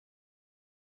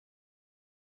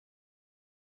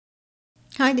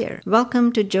Hi there.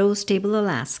 Welcome to Joe's Table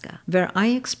Alaska, where I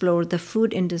explore the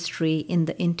food industry in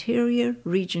the interior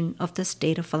region of the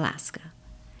state of Alaska.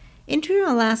 Interior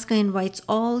Alaska invites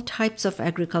all types of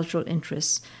agricultural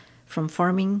interests, from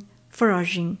farming,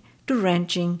 foraging, to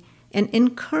ranching, and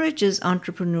encourages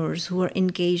entrepreneurs who are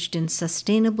engaged in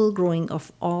sustainable growing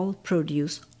of all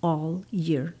produce all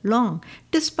year long,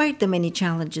 despite the many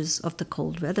challenges of the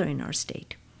cold weather in our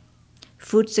state.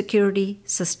 Food security,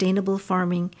 sustainable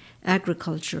farming,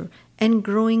 agriculture, and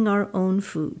growing our own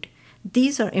food.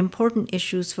 These are important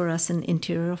issues for us in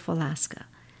interior of Alaska.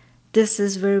 This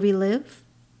is where we live.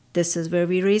 This is where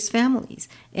we raise families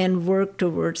and work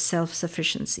towards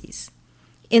self-sufficiencies.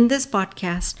 In this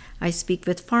podcast, I speak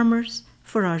with farmers,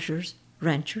 foragers,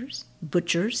 ranchers,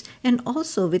 butchers, and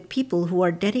also with people who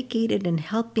are dedicated in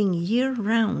helping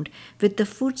year-round with the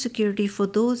food security for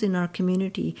those in our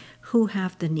community who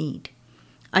have the need.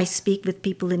 I speak with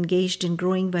people engaged in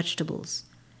growing vegetables,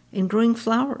 in growing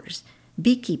flowers,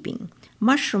 beekeeping,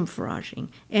 mushroom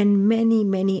foraging, and many,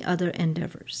 many other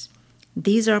endeavors.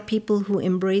 These are people who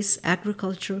embrace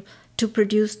agriculture to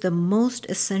produce the most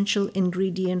essential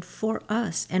ingredient for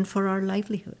us and for our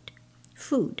livelihood,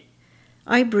 food.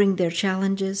 I bring their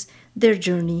challenges, their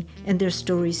journey, and their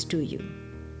stories to you.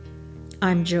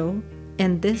 I'm Joe,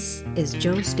 and this is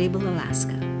Joe's Table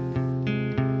Alaska.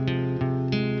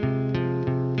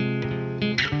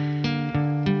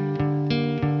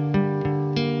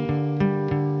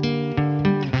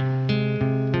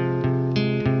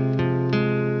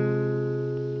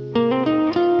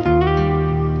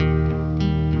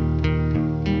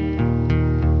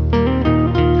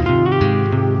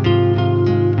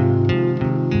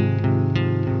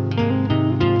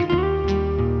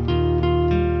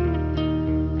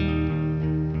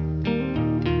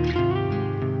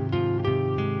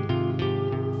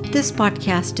 This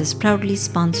podcast is proudly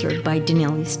sponsored by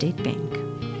Denali State Bank.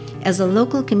 As a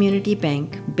local community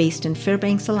bank based in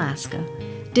Fairbanks, Alaska,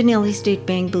 Denali State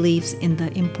Bank believes in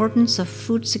the importance of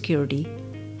food security,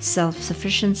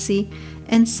 self-sufficiency,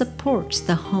 and supports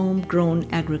the homegrown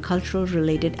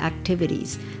agricultural-related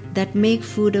activities that make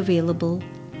food available,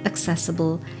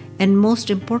 accessible, and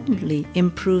most importantly,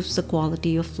 improves the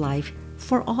quality of life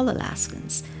for all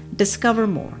Alaskans. Discover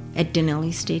more at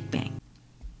Denali State Bank.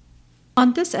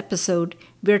 On this episode,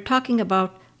 we're talking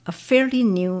about a fairly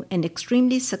new and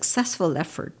extremely successful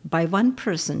effort by one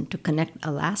person to connect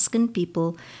Alaskan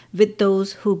people with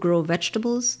those who grow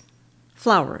vegetables,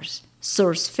 flowers,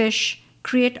 source fish,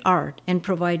 create art, and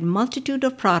provide multitude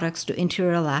of products to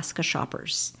interior Alaska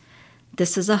shoppers.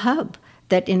 This is a hub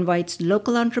that invites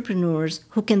local entrepreneurs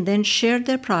who can then share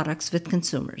their products with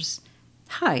consumers.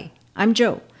 Hi, I'm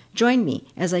Joe. Join me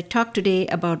as I talk today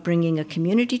about bringing a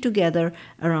community together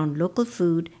around local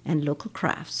food and local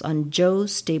crafts on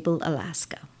Joe's Table,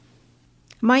 Alaska.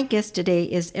 My guest today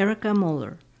is Erica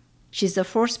Moeller. She's the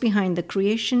force behind the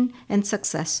creation and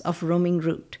success of Roaming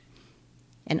Root,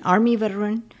 an Army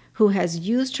veteran who has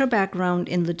used her background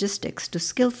in logistics to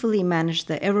skillfully manage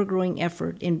the ever-growing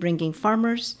effort in bringing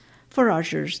farmers,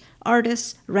 foragers,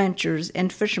 artists, ranchers,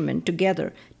 and fishermen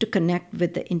together to connect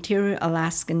with the interior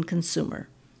Alaskan consumer.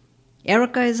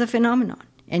 Erica is a phenomenon,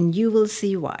 and you will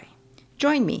see why.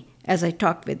 Join me as I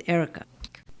talk with Erica.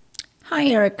 Hi,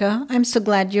 Erica. I'm so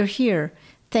glad you're here.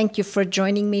 Thank you for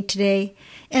joining me today.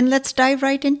 And let's dive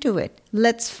right into it.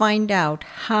 Let's find out,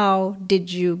 how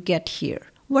did you get here?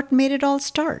 What made it all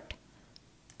start?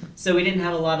 So we didn't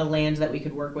have a lot of land that we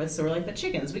could work with, so we're like, the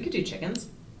chickens, we could do chickens.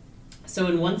 So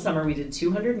in one summer, we did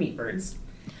 200 meat birds,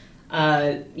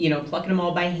 plucking them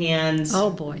all by hand. Oh,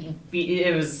 boy.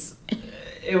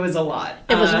 It was a lot.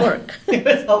 It was work. It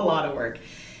was a lot of work.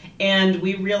 And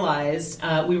we realized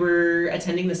we were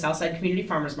attending the Southside Community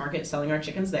Farmers Market, selling our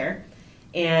chickens there.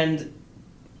 And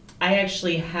I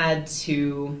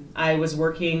was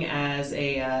working as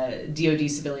a DOD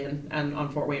civilian on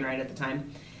Fort Wainwright at the time.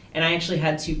 And I actually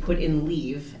had to put in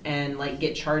leave and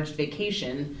get charged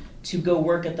vacation to go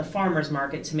work at the farmers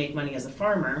market to make money as a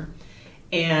farmer.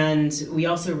 And we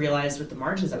also realized with the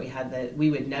margins that we had that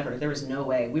there was no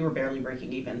way, we were barely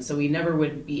breaking even. So we never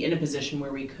would be in a position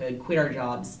where we could quit our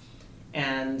jobs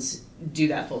and do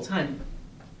that full time.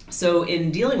 So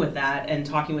in dealing with that and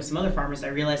talking with some other farmers, I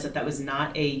realized that was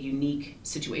not a unique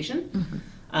situation.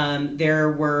 Mm-hmm.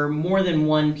 There were more than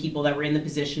one people that were in the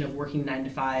position of working 9 to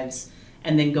 5s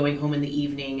and then going home in the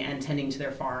evening and tending to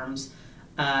their farms,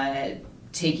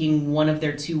 taking one of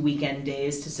their 2 weekend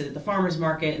days to sit at the farmers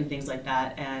market and things like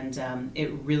that. And it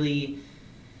really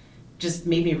just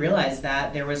made me realize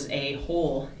that there was a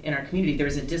hole in our community. There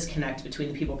was a disconnect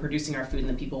between the people producing our food and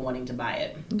the people wanting to buy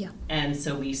it. Yeah. And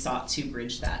so we sought to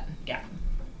bridge that gap.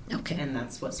 Okay. And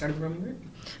that's what started the roaming route.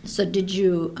 So did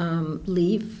you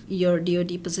leave your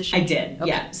DoD position? I did,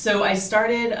 yeah. So I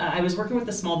started, I was working with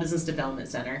the Small Business Development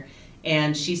Center,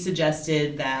 and she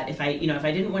suggested that if I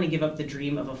didn't want to give up the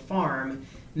dream of a farm,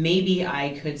 maybe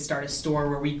I could start a store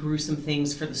where we grew some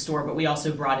things for the store, but we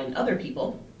also brought in other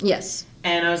people. Yes.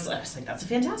 And I was like, that's a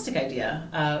fantastic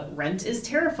idea. Rent is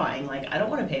terrifying. Like, I don't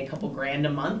want to pay a couple grand a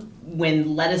month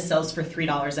when lettuce sells for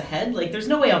 $3 a head. Like, there's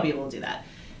no way I'll be able to do that.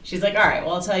 She's like, all right,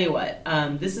 well, I'll tell you what.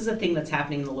 This is a thing that's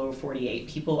happening in the lower 48.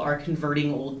 People are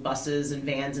converting old buses and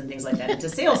vans and things like that into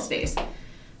sales space. I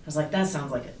was like, that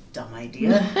sounds like a dumb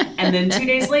idea. And then 2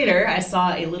 days later, I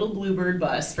saw a little Bluebird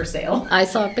bus for sale. I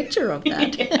saw a picture of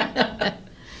that. Yeah.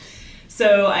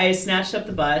 So I snatched up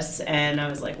the bus, and I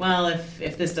was like, well,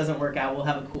 if this doesn't work out, we'll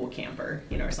have a cool camper,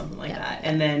 or something like that.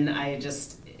 And then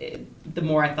the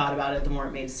more I thought about it, the more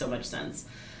it made so much sense.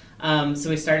 So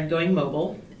we started going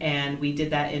mobile, and we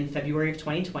did that in February of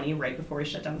 2020, right before we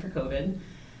shut down for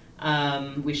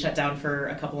COVID. We shut down for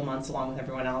a couple of months along with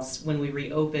everyone else. When we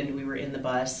reopened, we were in the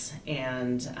bus,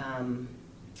 and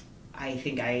I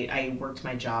think I worked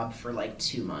my job for like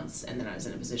 2 months, and then I was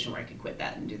in a position where I could quit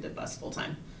that and do the bus full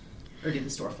time, or do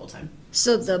the store full time.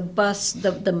 So the bus,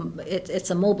 it's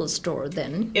a mobile store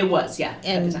then? It was, yeah.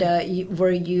 And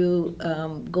were you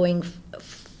going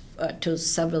to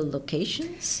several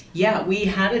locations? Yeah, we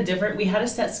had a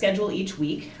set schedule each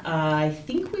week. I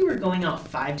think we were going out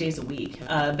 5 days a week.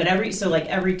 But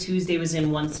every Tuesday was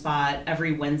in one spot,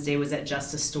 every Wednesday was at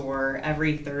just a store,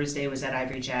 every Thursday was at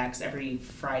Ivory Jack's, every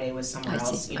Friday was somewhere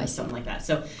else, something like that.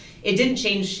 So it didn't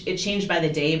change. It changed by the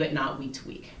day, but not week to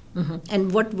week. Mm-hmm.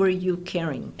 And what were you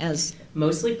carrying as?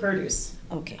 Mostly produce.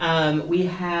 Okay. We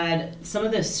had some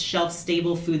of the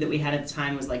shelf-stable food that we had at the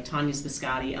time was like Tanya's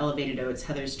Biscotti, Elevated Oats,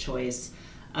 Heather's Choice.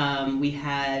 We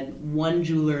had one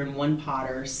jeweler and one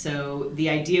potter. So the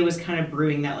idea was kind of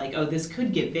brewing that like, oh, this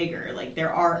could get bigger. Like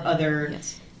there are other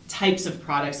types of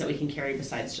products that we can carry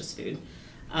besides just food.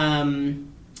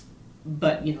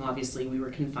 But, obviously we were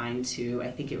confined to,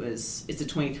 I think it's a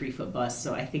 23-foot bus,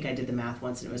 so I think I did the math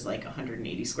once and it was like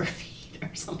 180 square feet or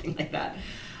something like that.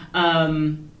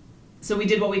 So we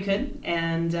did what we could,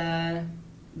 and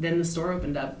then the store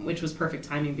opened up, which was perfect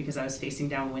timing because I was facing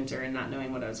down winter and not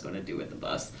knowing what I was going to do with the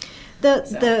bus.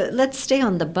 Let's stay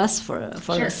on the bus for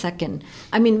Sure. a second.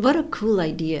 I mean, what a cool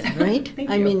idea, right? Thank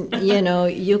I you. mean,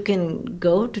 you can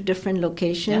go to different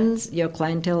locations. Yeah. Your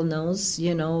clientele knows,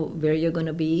 where you're going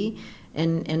to be.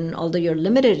 And although you're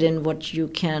limited in what you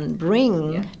can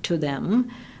bring to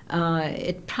them,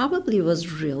 it probably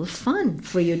was real fun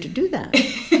for you to do that.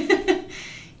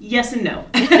 Yes and no.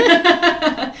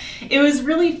 It was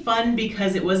really fun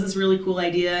because it was this really cool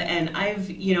idea, and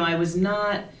I was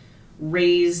not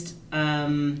raised,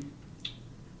 I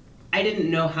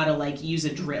didn't know how to use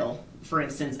a drill, for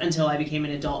instance, until I became an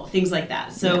adult, things like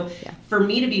that. So for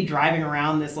me to be driving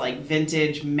around this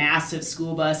vintage, massive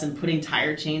school bus and putting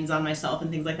tire chains on myself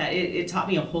and things like that, it taught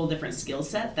me a whole different skill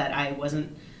set that I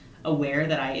wasn't aware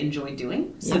that I enjoyed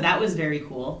doing. So that was very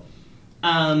cool.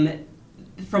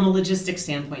 From a logistics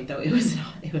standpoint, though, it was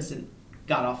a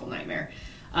god-awful nightmare.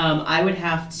 I would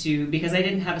have to, because I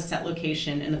didn't have a set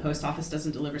location and the post office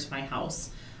doesn't deliver to my house,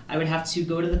 I would have to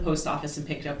go to the post office and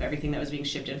pick up everything that was being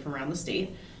shipped in from around the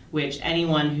state, which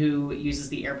anyone who uses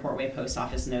the Airport Way post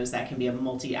office knows that can be a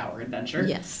multi-hour adventure.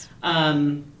 Yes.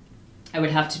 I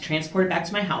would have to transport it back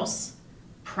to my house,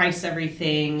 price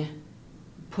everything,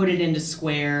 put it into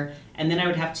Square, and then I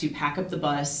would have to pack up the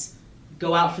bus,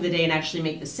 go out for the day and actually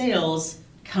make the sales,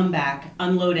 come back,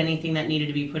 unload anything that needed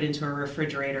to be put into a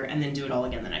refrigerator, and then do it all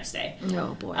again the next day.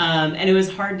 Oh, boy. And it was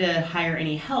hard to hire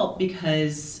any help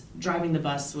because driving the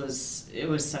bus was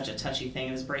such a touchy thing.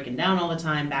 It was breaking down all the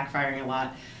time, backfiring a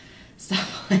lot,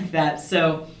 stuff like that.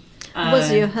 So, was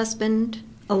your husband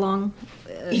along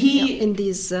in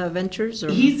these ventures?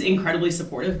 Or? He's incredibly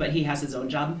supportive, but he has his own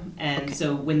job. And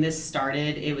so when this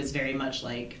started, it was very much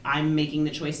like, I'm making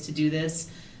the choice to do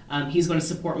this. He's going to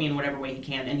support me in whatever way he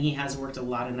can, and he has worked a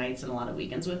lot of nights and a lot of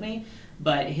weekends with me.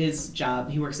 But his job,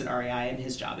 he works at REI, and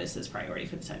his job is his priority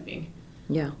for the time being.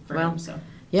 Yeah, for him, so.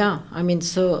 Yeah, I mean,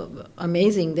 so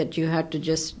amazing that you had to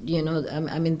just,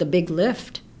 I mean, the big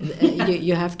lift.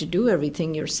 you have to do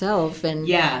everything yourself, and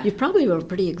you probably were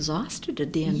pretty exhausted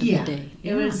at the end of the day.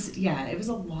 It was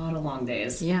a lot of long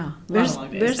days. Yeah. Where's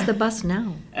the bus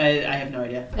now? I have no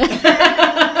idea.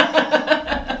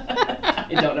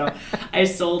 I don't know. I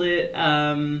sold it,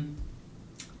 I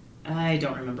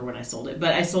don't remember when I sold it,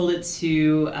 but I sold it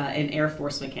to an Air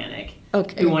Force mechanic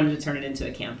Okay. who wanted to turn it into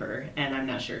a camper, and I'm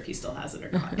not sure if he still has it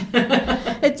or not.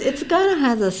 It's kind of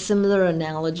has a similar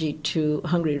analogy to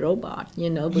Hungry Robot,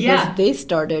 because Yeah. they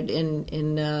started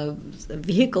in a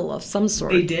vehicle of some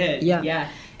sort. They did, Yeah. yeah.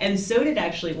 And so did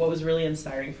actually, what was really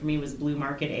inspiring for me was Blue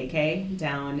Market AK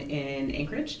down in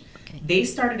Anchorage. Okay. They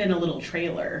started in a little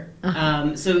trailer.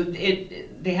 So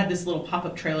they had this little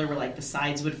pop-up trailer where like the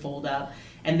sides would fold up,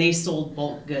 and they sold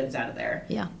bulk goods out of there.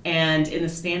 Yeah. And in the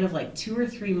span of like 2 or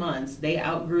 3 months, they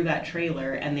outgrew that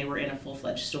trailer and they were in a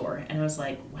full-fledged store. And I was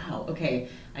like, wow, okay,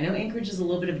 I know Anchorage is a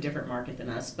little bit of a different market than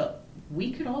us, but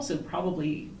we could also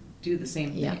probably do the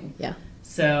same thing. Yeah.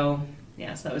 So,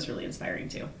 yeah, so that was really inspiring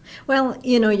too. Well,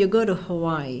 you go to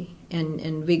Hawaii,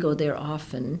 and we go there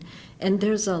often, and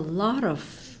there's a lot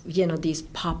of, these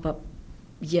pop-up,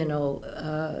 roadside,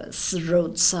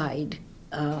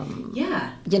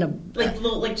 Yeah.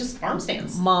 Like just farm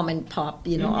stands. mom and pop,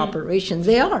 operations.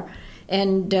 They are.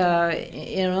 And,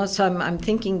 so I'm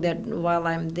thinking that while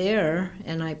I'm there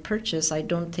and I purchase, I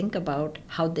don't think about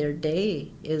how their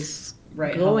day is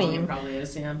Right, how long going. it probably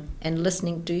is, yeah. And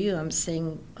listening to you, I'm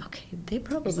saying, okay, they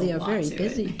probably There's a are lot very to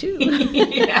busy it. too.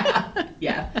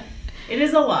 Yeah. It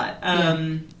is a lot.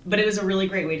 But it was a really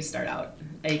great way to start out.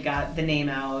 I got the name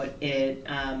out. It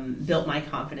built my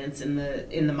confidence in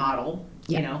the model,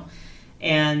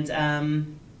 and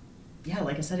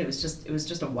like I said, it was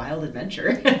just a wild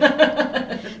adventure.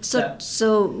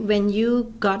 So when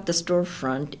you got the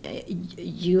storefront,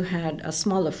 you had a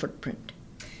smaller footprint.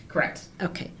 Correct.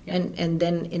 Okay. Yeah. And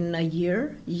then in a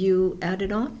year you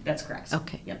added on? That's correct.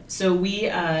 Okay. Yep. So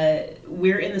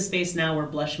we're in the space now where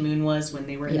Blush Moon was when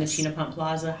they were in Yes. the Chinapump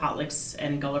Plaza. Hot Licks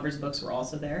and Gulliver's Books were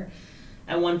also there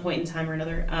at one point in time or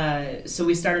another. So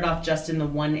we started off just in the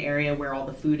one area where all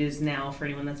the food is now for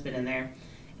anyone that's been in there.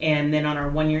 And then on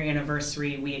our 1-year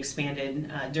anniversary, we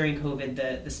expanded. During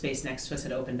COVID, the space next to us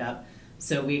had opened up.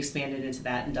 So we expanded into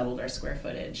that and doubled our square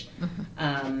footage.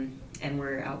 Mm-hmm. And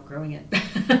we're outgrowing it.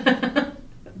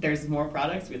 There's more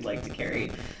products we'd like to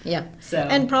carry. Yeah. So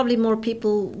And probably more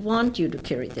people want you to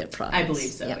carry their products. I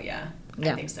believe so, yeah.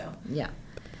 I think so. Yeah.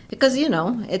 Because,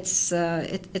 it's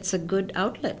a good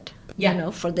outlet,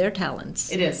 for their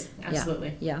talents. It is,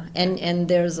 absolutely. Yeah. And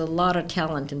there's a lot of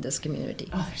talent in this community.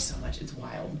 Oh, there's so much. It's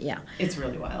wild. Yeah. It's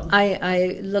really wild.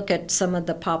 I look at some of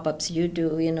the pop-ups you do,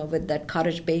 with that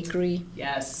cottage bakery.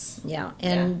 Yes. Yeah.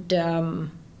 And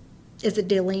is it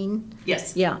Daleen?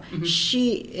 Yes. Yeah. Mhm.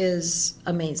 She is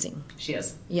amazing. She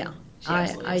is. Yeah. She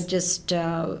absolutely I is. just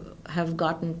have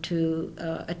gotten to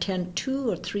attend 2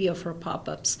 or 3 of her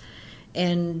pop-ups.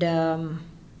 And,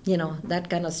 that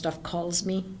kind of stuff calls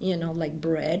me, like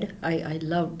bread. I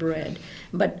love bread.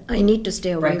 But I need to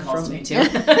stay away Bread calls from me it. too.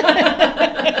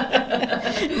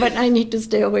 But I need to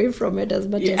stay away from it as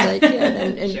much as I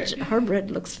can. And Sure. her bread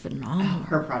looks phenomenal.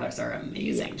 Her products are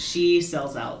amazing. Yeah. She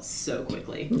sells out so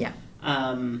quickly. Yeah.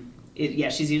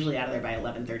 She's usually out of there by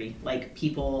 11:30. Like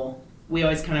people, we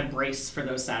always kind of brace for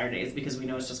those Saturdays because we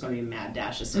know it's just going to be a mad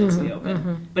dash as soon as we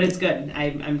open. But it's good.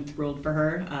 I'm thrilled for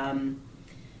her.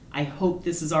 I hope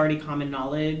this is already common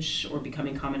knowledge or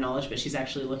becoming common knowledge, but she's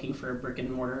actually looking for a brick and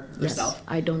mortar herself. Yes,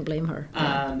 I don't blame her.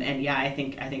 I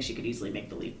think she could easily make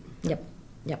the leap. Yep.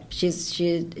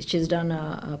 She's done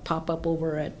a pop-up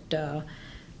over at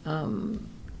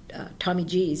Tommy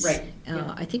G's. Right.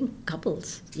 Yeah. I think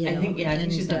couples. I think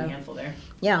she's done a handful there.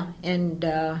 Yeah, and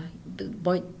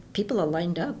boy, people are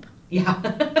lined up. Yeah.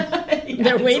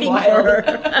 They're waiting for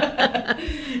her.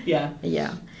 Yeah.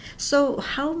 Yeah. So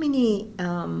how many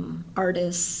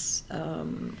artists,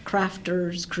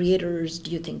 crafters, creators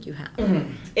do you think you have?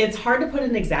 It's hard to put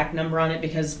an exact number on it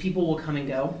because people will come and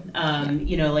go. And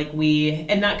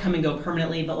not come and go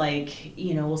permanently, but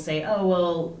we'll say, oh,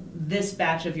 well, this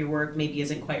batch of your work maybe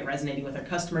isn't quite resonating with our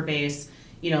customer base.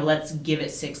 Let's give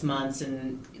it 6 months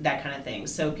and that kind of thing.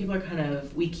 So people are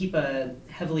we keep a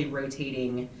heavily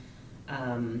rotating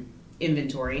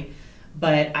inventory,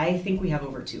 but I think we have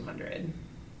over 200.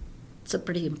 It's a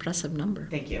pretty impressive number.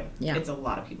 Thank you. Yeah. It's a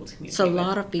lot of people to communicate It's a with.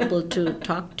 lot of people to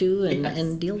talk to and, Yes.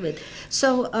 and deal with.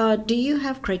 So do you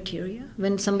have criteria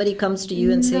when somebody comes to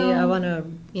you and say, No. I want to,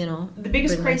 The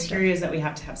biggest bring my stuff? criteria is that we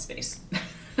have to have space.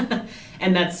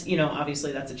 And that's,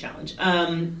 obviously that's a challenge.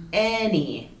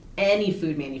 Any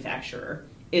food manufacturer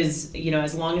is,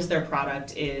 as long as their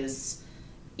product is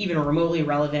even remotely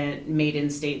relevant, made in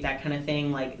state, that kind of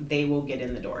thing, they will get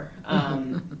in the door.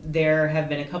 There have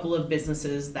been a couple of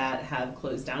businesses that have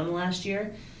closed down in the last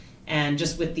year, and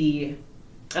just with the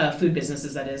food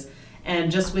businesses, that is,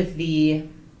 and just with the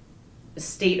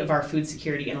state of our food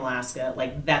security in Alaska,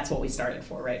 that's what we started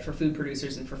for, right? For food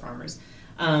producers and for farmers.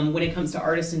 When it comes to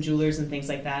artists and jewelers and things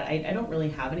like that, I don't really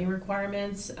have any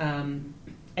requirements.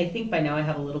 I think by now I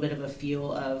have a little bit of a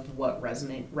feel of what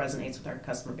resonates with our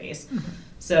customer base.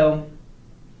 So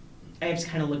I have to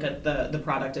kind of look at the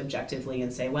product objectively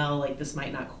and say, well, like this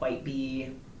might not quite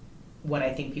be what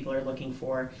I think people are looking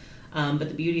for. But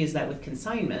the beauty is that with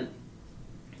consignment,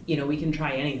 we can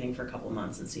try anything for a couple of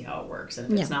months and see how it works.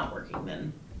 And if it's not working,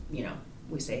 then,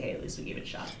 we say, hey, at least we gave it a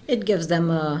shot. It gives them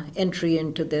a entry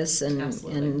into this, and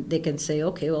Absolutely. and they can say,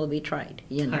 okay, well, we tried.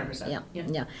 100%.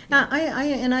 Yeah.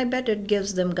 I bet it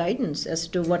gives them guidance as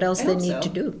to what else they need to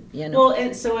do. Well,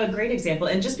 and so a great example,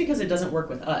 and just because it doesn't work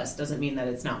with us doesn't mean that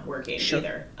it's not working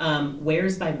either.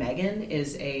 Wares by Megan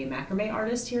is a macrame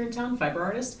artist here in town, fiber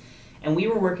artist, and we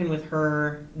were working with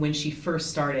her when she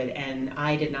first started, and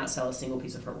I did not sell a single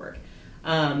piece of her work.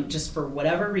 Just for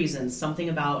whatever reason, something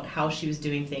about how she was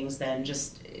doing things then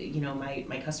just,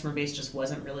 my customer base just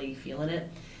wasn't really feeling it.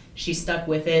 She stuck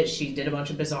with it. She did a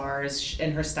bunch of bazaars,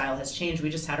 and her style has changed.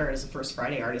 We just had her as a First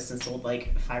Friday artist and sold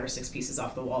like 5 or 6 pieces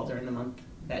off the wall during the month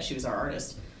that she was our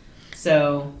artist.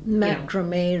 So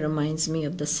macrame reminds me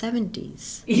of the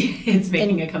 70s. It's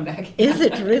making a comeback. Is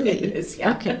it really? It is,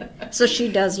 yeah. Okay. So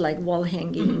she does like wall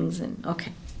hangings and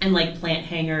okay. And like plant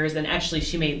hangers, and actually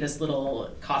she made this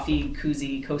little coffee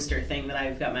koozie coaster thing that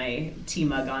I've got my tea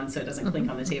mug on so it doesn't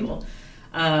clink on the table.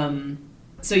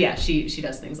 So yeah, she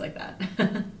does things like that.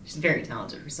 She's very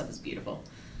talented. Her stuff is beautiful.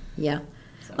 Yeah.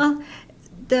 So. Well,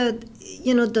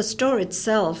 the store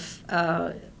itself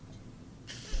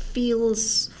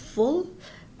feels full,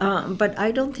 but I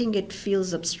don't think it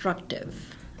feels obstructive.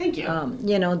 Thank you.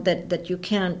 That you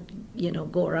can't,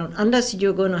 go around unless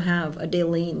you're going to have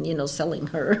Adeline, selling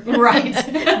her right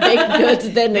baked goods.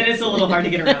 Then it's a little hard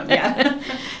to get around. Yeah.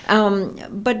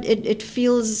 But it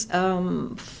feels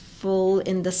full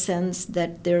in the sense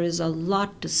that there is a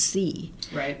lot to see.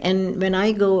 Right. And when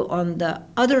I go on the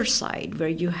other side where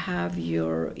you have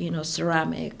your,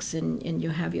 ceramics and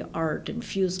you have your art and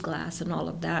fused glass and all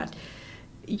of that,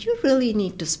 you really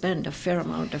need to spend a fair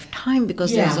amount of time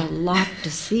because there's a lot to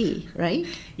see, right?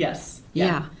 Yes.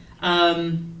 Yeah.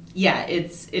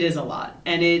 It is a lot,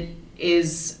 and it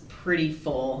is pretty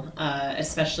full.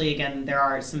 Especially again, there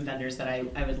are some vendors that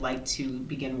I would like to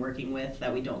begin working with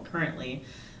that we don't currently.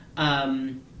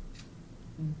 But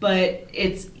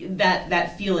it's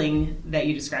that feeling that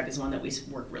you described is one that we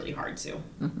work really hard to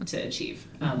achieve.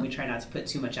 We try not to put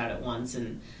too much out at once,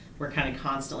 and we're kind of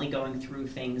constantly going through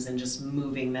things and just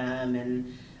moving them.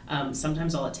 And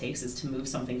sometimes all it takes is to move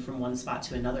something from one spot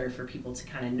to another for people to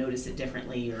kind of notice it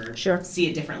differently or see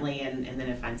it differently, and then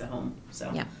it finds a home.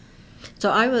 So yeah. So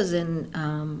I was in,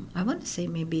 I want to say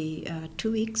maybe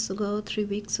 3 weeks ago,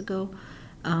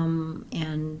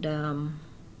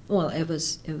 well, it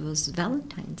was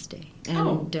Valentine's Day,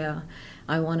 and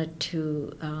I wanted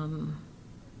to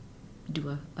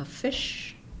do a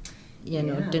fish,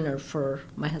 dinner for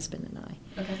my husband and I.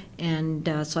 Okay. And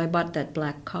so I bought that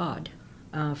black cod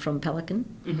from Pelican,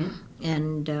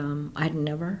 and I had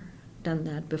never done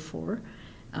that before.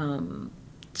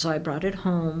 So I brought it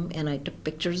home and I took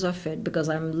pictures of it because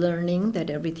I'm learning that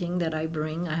everything that I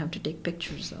bring I have to take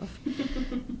pictures of.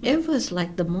 It was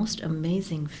like the most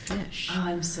amazing fish. Oh,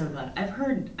 I'm so glad. I've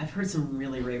heard some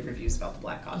really rave reviews about the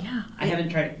black cod. Yeah. I haven't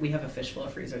tried it. We have a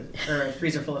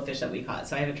freezer full of fish that we caught,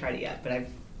 so I haven't tried it yet, but I've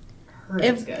heard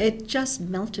it's good. It just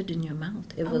melted in your mouth.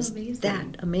 It was amazing.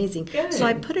 that amazing. Good. So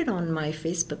I put it on my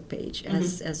Facebook page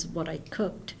as what I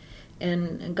cooked,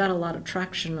 and got a lot of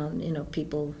traction on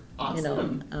people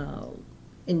Awesome.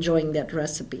 enjoying that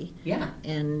recipe. Yeah.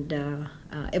 And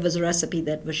it was a recipe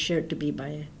that was shared to me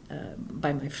by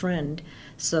my friend.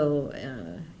 So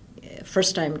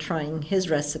first time trying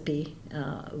his recipe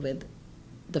with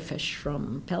the fish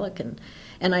from Pelican,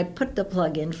 and I put the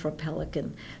plug in for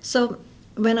Pelican. So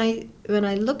when I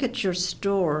look at your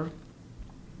store,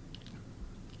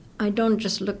 I don't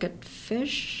just look at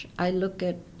fish. I look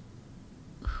at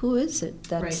who is it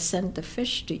that sent the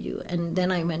fish to you? And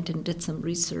then I went and did some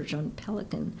research on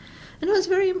Pelican, and I was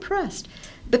very impressed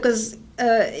because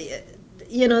they're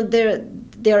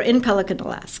in Pelican,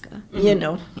 Alaska,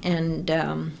 and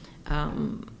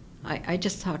I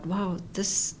just thought, wow,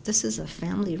 this is a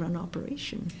family-run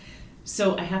operation.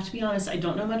 So I have to be honest, I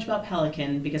don't know much about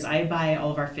Pelican because I buy all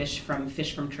of our fish from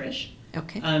Trish.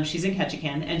 Okay. She's in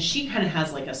Ketchikan, and she kind of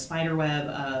has like a spider web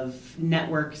of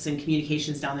networks and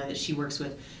communications down there that she works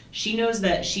with. She knows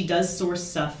that she does source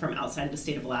stuff from outside of the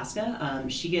state of Alaska.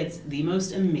 She gets the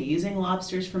most amazing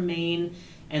lobsters from Maine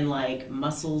and like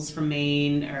mussels from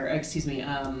Maine,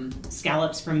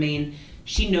 scallops from Maine.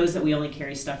 She knows that we only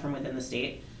carry stuff from within the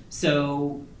state.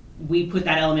 So we put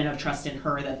that element of trust in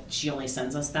her that she only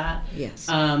sends us that. Yes.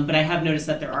 But I have noticed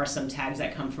that there are some tags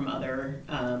that come from other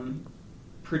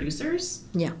producers.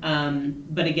 Yeah.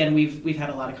 But again, we've had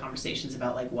a lot of conversations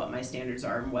about like what my standards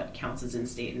are and what counts as in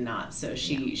state and not. So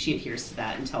she adheres to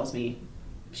that and tells me,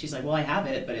 she's like, well, I have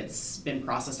it, but it's been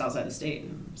processed outside the state.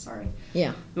 And I'm sorry.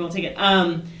 Yeah. We won't take it.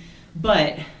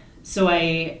 But so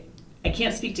I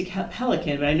can't speak to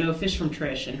Pelican, but I know Fish from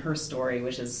Trish and her story,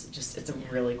 which is just, it's a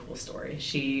really cool story.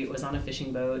 She was on a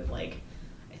fishing boat, like,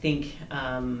 I think,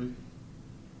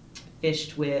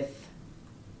 fished with,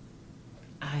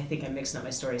 I think I'm mixing up my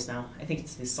stories now. I think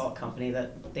it's the salt company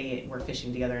that they were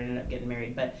fishing together and ended up getting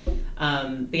married. But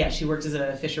yeah, she worked as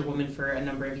a fisherwoman for a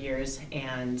number of years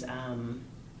and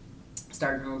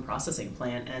started her own processing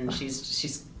plant, and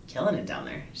she's killing it down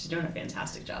there. She's doing a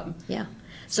fantastic job. Yeah.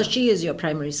 So she is your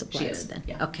primary supplier She is, then?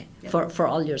 yeah. Okay. Yep. For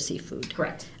all your seafood?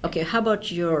 Correct. Okay. How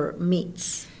about your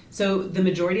meats? So the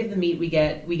majority of the meat we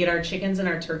get our chickens and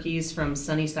our turkeys from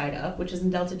Sunnyside Up, which is in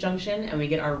Delta Junction, and we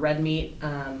get our red meat,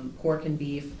 pork and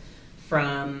beef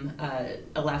from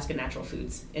Alaskan Natural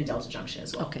Foods in Delta Junction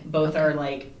as well. Okay. Both are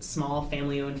like small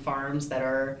family-owned farms that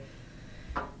are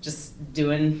just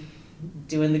doing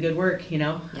the good work, you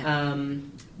know. Yeah.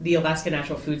 The Alaska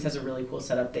Natural Foods has a really cool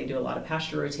setup. They do a lot of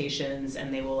pasture rotations,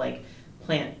 and they will like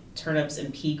plant turnips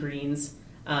and pea greens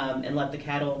and let the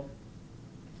cattle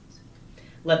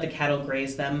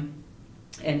graze them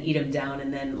and eat them down.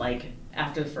 And then like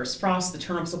after the first frost, the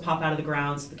turnips will pop out of the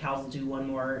ground, so the cows will do one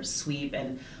more sweep,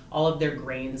 and all of their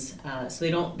grains.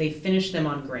 So they finish them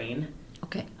on grain.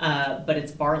 Okay. But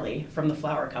it's barley from the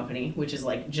flour company, which is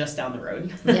like just down the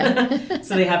road. Yeah.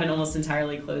 So they have an almost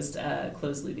entirely closed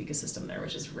loop ecosystem there,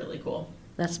 which is really cool.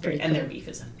 That's pretty cool. And their beef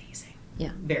is amazing.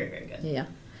 Yeah. Very, very good. Yeah.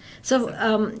 So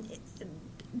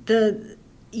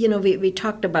we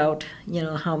talked about,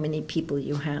 how many people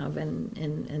you have,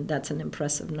 and that's an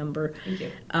impressive number. Thank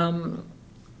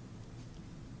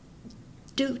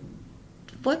you.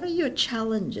 What are your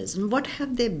challenges, and what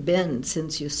have they been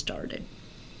since you started?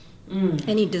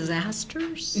 Any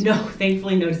disasters? No,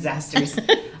 thankfully no disasters.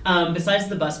 Besides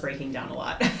the bus breaking down a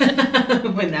lot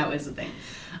when that was a thing.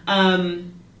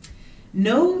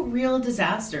 No real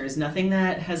disasters. Nothing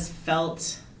that has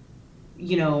felt,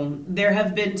 there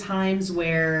have been times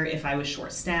where if I was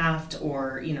short-staffed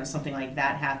or, something like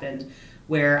that happened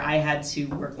where I had to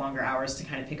work longer hours to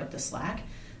kind of pick up the slack.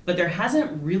 But there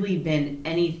hasn't really been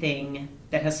anything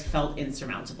that has felt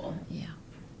insurmountable. Yeah.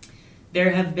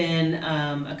 There have been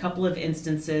a couple of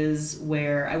instances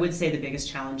where I would say the biggest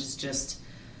challenge is just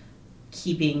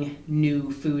keeping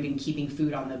new food and keeping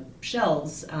food on the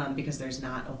shelves because there's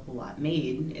not a whole lot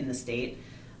made in the state.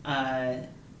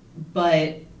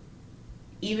 But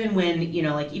even when,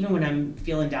 even when I'm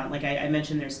feeling down, like I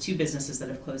mentioned, there's 2 businesses that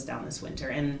have closed down this winter,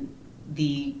 and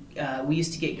we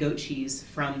used to get goat cheese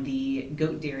from the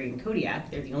goat dairy in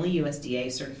Kodiak. They're the only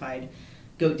USDA certified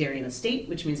goat dairy in the state,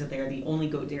 which means that they are the only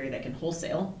goat dairy that can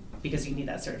wholesale, because you need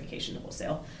that certification to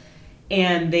wholesale.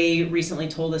 And they recently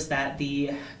told us that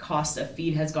the cost of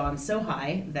feed has gone so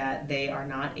high that they are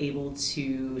not able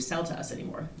to sell to us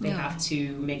anymore. They have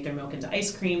to make their milk into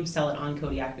ice cream, sell it on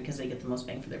Kodiak because they get the most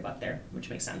bang for their buck there,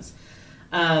 which makes sense.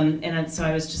 So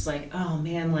I was just like, oh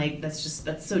man, like that's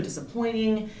so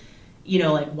disappointing.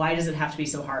 Why does it have to be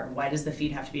so hard? Why does the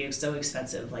feed have to be so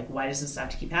expensive? Like, why does this have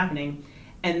to keep happening?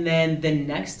 And then the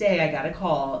next day I got a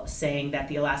call saying that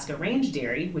the Alaska Range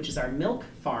Dairy, which is our milk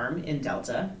farm in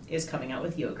Delta, is coming out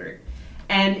with yogurt.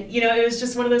 And, it was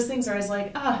just one of those things where I was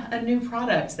like, a new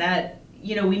product that,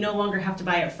 we no longer have to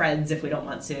buy at Fred's if we don't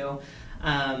want to.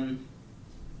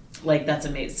 That's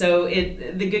amazing. So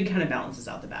the good kind of balances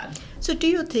out the bad. So do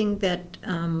you think that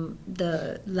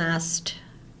the last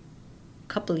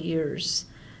couple years,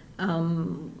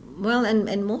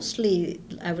 and mostly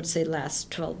I would say last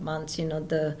 12 months,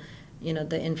 the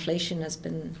inflation has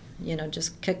been,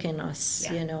 just kicking us,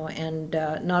 and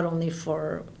not only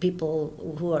for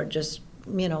people who are just,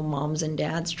 moms and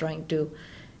dads trying to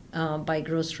buy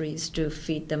groceries to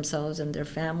feed themselves and their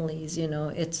families,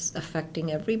 it's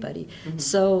affecting everybody. Mm-hmm.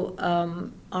 So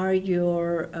are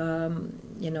your,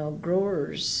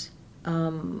 growers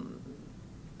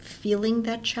feeling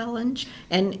that challenge?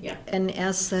 And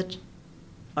as such,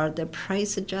 are there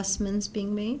price adjustments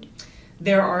being made?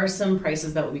 There are some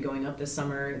prices that will be going up this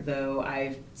summer, though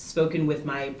I've spoken with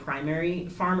my primary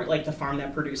farmer, like the farm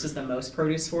that produces the most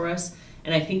produce for us,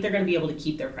 and I think they're going to be able to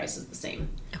keep their prices the same.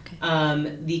 Okay.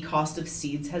 The cost of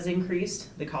seeds has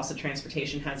increased. The cost of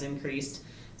transportation has increased.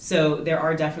 So there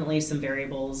are definitely some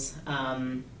variables.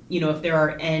 If there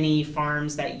are any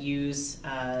farms that use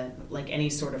like any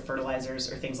sort of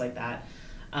fertilizers or things like that,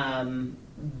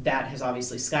 that has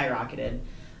obviously skyrocketed,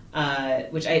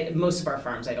 which most of our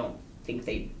farms I don't think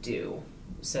they do.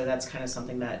 So that's kind of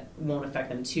something that won't affect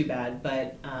them too bad.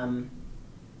 But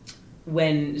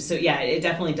it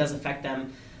definitely does affect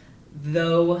them,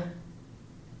 though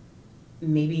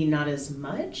maybe not as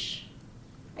much,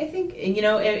 I think. And,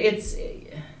 it's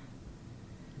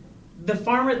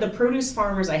the produce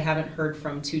farmers, I haven't heard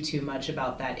from too much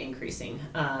about that increasing.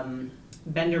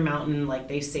 Bender Mountain, like,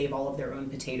 they save all of their own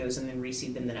potatoes and then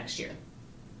reseed them the next year.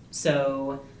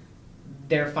 So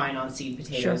they're fine on seed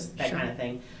potatoes, kind of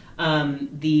thing.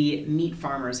 The meat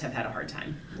farmers have had a hard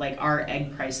time. Like, our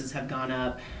egg prices have gone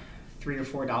up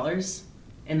 $3 or $4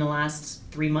 in the last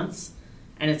 3 months,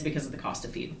 and it's because of the cost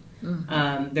of feed.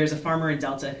 Mm-hmm. There's a farmer in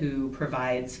Delta who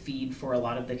provides feed for a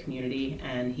lot of the community,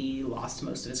 and he lost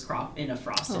most of his crop in a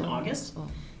frost in August.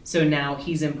 So now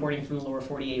he's importing from the lower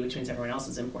 48, which means everyone else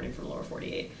is importing from the lower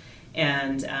 48.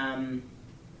 And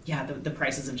the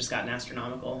prices have just gotten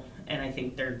astronomical, and I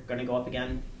think they're going to go up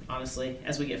again, honestly,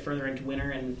 as we get further into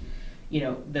winter, and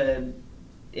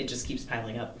it just keeps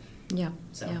piling up. Yeah.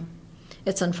 So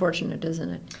it's unfortunate, isn't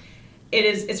it? It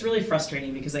is. It's really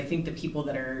frustrating, because I think the people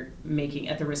that are making,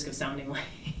 at the risk of sounding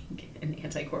like an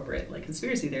anti-corporate, like,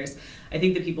 conspiracy theorist, I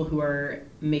think the people who are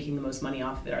making the most money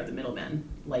off of it are the middlemen,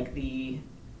 like the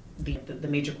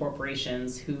major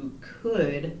corporations who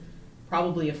could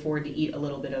probably afford to eat a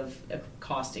little bit of a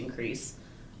cost increase,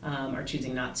 are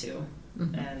choosing not to,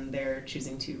 and they're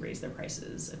choosing to raise their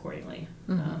prices accordingly.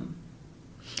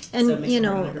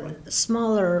 And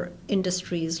smaller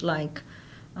industries like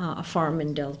a farm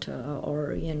in Delta,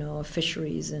 or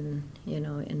fisheries in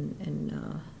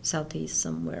southeast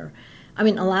somewhere. I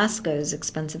mean, Alaska is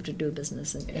expensive to do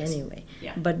business in anyway.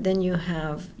 Yeah. But then you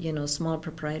have small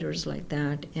proprietors like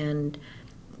that, and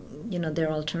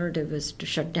their alternative is to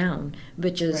shut down,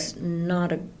 which is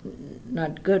not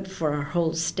good for our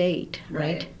whole state,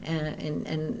 right?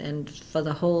 And for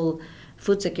the whole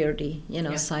food security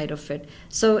side of it.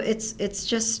 So it's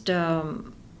just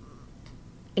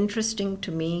interesting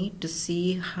to me to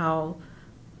see how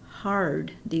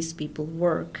hard these people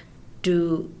work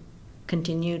to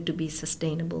continue to be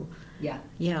sustainable.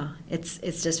 Yeah,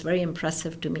 it's just very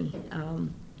impressive to me,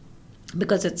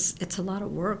 because it's a lot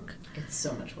of work. It's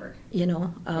so much work,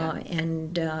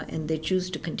 and they choose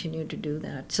to continue to do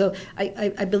that. So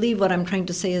I believe what I'm trying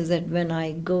to say is that when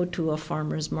I go to a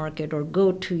farmer's market, or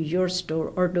go to your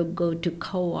store, or to go to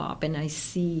co-op, and I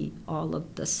see all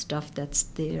of the stuff that's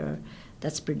there,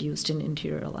 that's produced in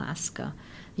interior Alaska,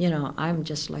 I'm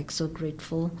just like so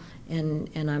grateful, and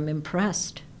I'm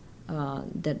impressed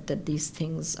that these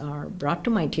things are brought to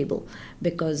my table,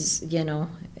 because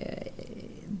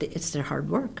it's their hard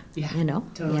work.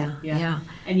 Totally.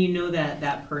 And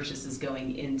that purchase is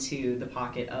going into the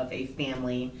pocket of a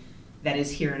family that is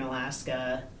here in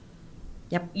Alaska.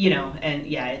 Yep.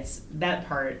 It's that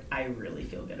part I really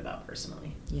feel good about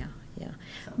personally. Yeah.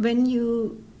 So. When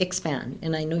you expand,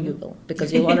 and I know you will,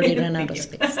 because you already ran out of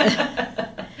space.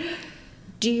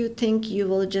 Do you think you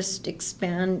will just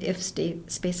expand if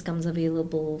space comes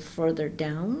available further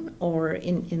down, or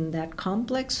in that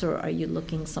complex, or are you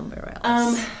looking somewhere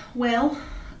else? Well,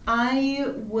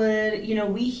 I would,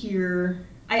 we hear,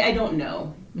 I don't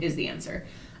know is the answer.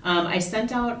 I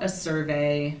sent out a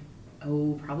survey,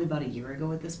 probably about a year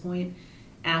ago at this point,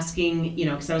 asking,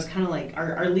 because I was kind of like,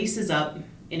 our lease is up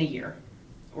in a year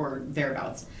or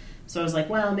thereabouts. So I was like,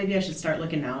 well, maybe I should start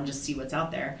looking now and just see what's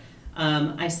out there.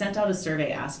 I sent out a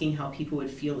survey asking how people would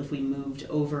feel if we moved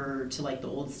over to, like, the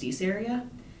Old Steese area.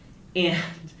 And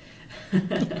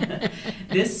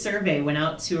this survey went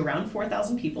out to around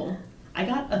 4,000 people. I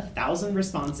got 1,000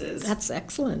 responses. That's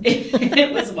excellent.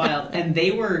 It was wild. And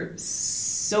they were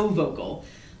so vocal.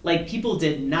 Like, people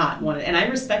did not want it. And I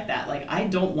respect that. Like, I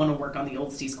don't want to work on the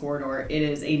Old Steese corridor. It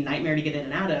is a nightmare to get in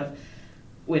and out of,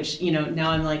 which,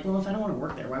 now I'm like, well, if I don't want to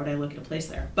work there, why would I look at a place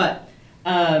there? But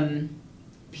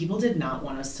people did not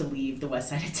want us to leave the west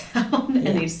side of town,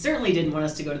 and they certainly didn't want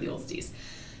us to go to the Old Steese.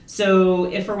 So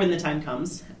if or when the time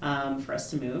comes for us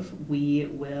to move, we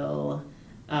will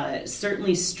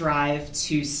certainly strive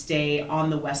to stay on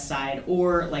the west side,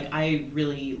 or, like, I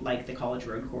really like the College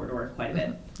Road corridor quite a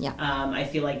bit. Yeah. I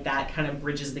feel like that kind of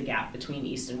bridges the gap between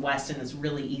east and west, and it's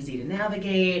really easy to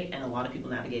navigate, and a lot of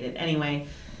people navigate it anyway.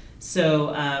 So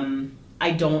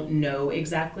I don't know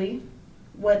exactly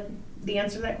what the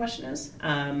answer to that question is.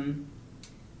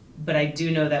 But I do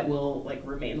know that we'll like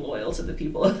remain loyal to the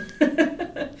people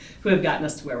who have gotten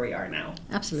us to where we are now.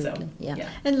 Absolutely, So, yeah.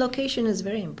 And location is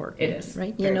very important. It is,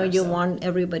 right? very much You so. want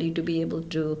everybody to be able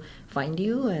to find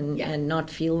you and not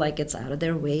feel like it's out of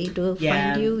their way to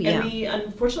find you. And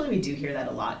unfortunately we do hear that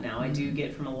a lot now. I do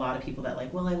get from a lot of people that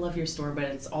like, well, I love your store, but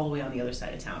it's all the way on the other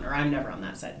side of town, or I'm never on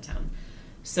that side of town.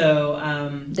 So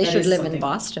they should live in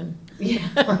Boston. Yeah,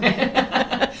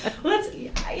 right. Well,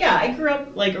 I grew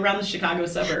up like around the Chicago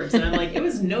suburbs, and I'm like, it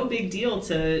was no big deal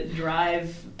to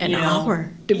drive an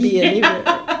hour to be anywhere.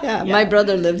 Yeah, my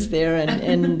brother lives there,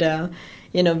 and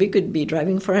we could be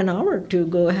driving for an hour to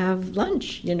go have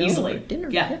lunch, easily, or dinner.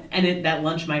 Yeah, and that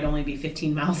lunch might only be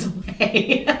 15 miles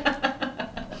away.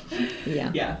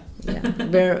 Yeah.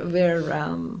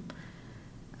 We're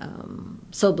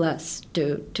so blessed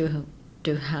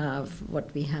to have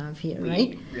what we have here,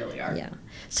 right? We really are. Yeah.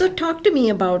 So talk to me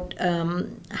about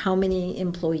how many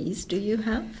employees do you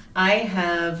have? I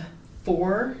have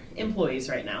 4 employees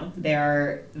right now. They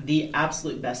are the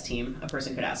absolute best team a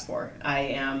person could ask for. I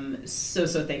am so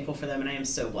thankful for them, and I am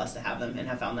so blessed to have them and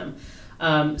have found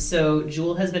them. So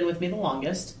Jewel has been with me the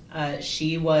longest.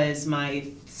 She was my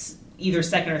either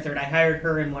second or third. I hired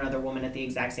her and one other woman at the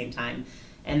exact same time.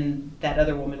 And that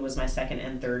other woman was my second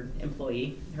and third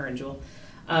employee, her and Jewel.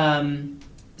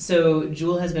 So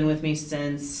Jewel has been with me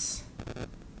since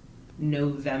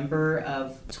November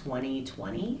of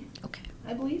 2020, okay,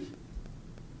 I believe.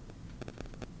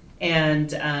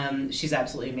 And she's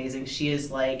absolutely amazing. She is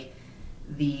like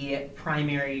the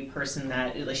primary person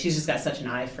that, like, she's just got such an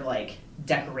eye for like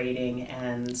decorating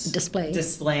and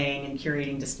displaying and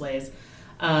curating displays.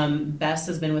 Bess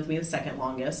has been with me the second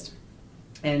longest.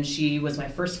 And she was my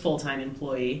first full-time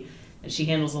employee, and she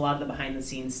handles a lot of the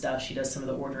behind-the-scenes stuff. She does some of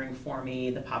the ordering for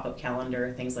me, the pop-up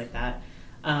calendar, things like that.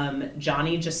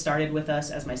 Johnny just started with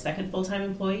us as my second full-time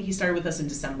employee. He started with us in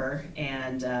December,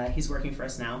 and he's working for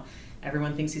us now.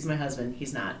 Everyone thinks he's my husband.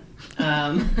 He's not.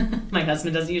 My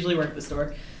husband doesn't usually work at the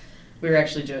store. We were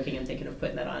actually joking and thinking of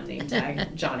putting that on a name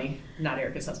tag. Johnny, not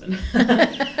Erica's husband.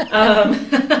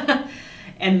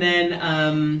 And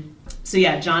then... So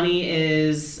yeah, Johnny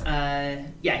is,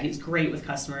 he's great with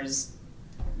customers,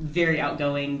 very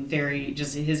outgoing,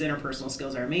 just his interpersonal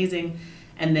skills are amazing.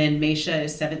 And then Meisha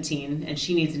is 17, and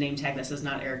she needs a name tag that says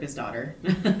not Erica's daughter,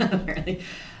 apparently.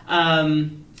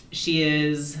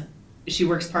 She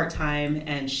works part-time,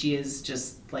 and she is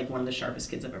just like one of the sharpest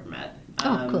kids I've ever met.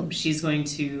 Cool. She's going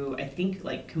to, I think,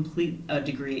 like complete a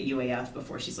degree at UAF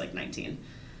before she's like 19.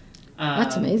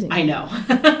 That's amazing. I know.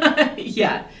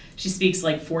 Yeah. She speaks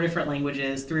like 4 different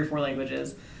languages, 3 or 4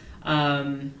 languages.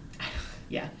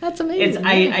 Yeah. That's amazing.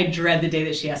 I dread the day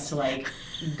that she has to like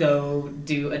go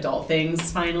do adult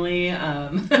things finally.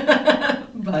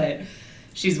 But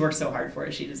she's worked so hard for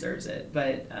it. She deserves it.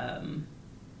 But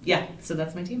so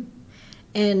that's my team.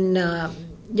 And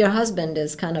your husband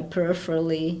is kind of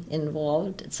peripherally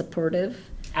involved, supportive.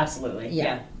 Absolutely.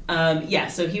 Yeah.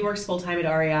 So he works full-time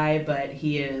at REI, but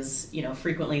he is,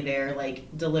 frequently there, like,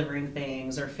 delivering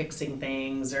things or fixing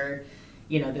things or,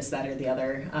 this, that, or the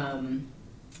other.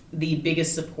 The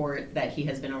biggest support that he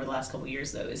has been over the last couple of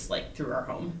years, though, is, like, through our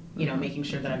home. Making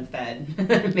sure that I'm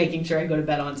fed, making sure I go to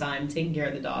bed on time, taking care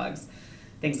of the dogs,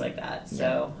 things like that.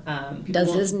 So,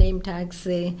 does his name tag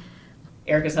say...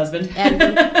 Erica's husband?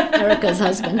 Erica's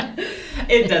husband.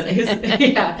 It does.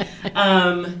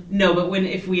 No, but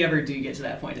if we ever do get to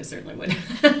that point, it certainly would.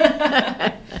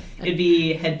 It'd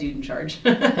be head dude in charge.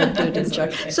 Head dude in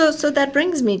charge. So that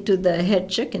brings me to the head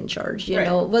chick in charge.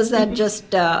 Was that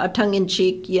just a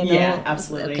tongue-in-cheek? Yeah,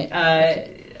 absolutely.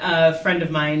 Okay. A friend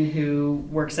of mine who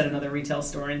works at another retail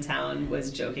store in town was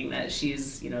joking that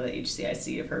she's, the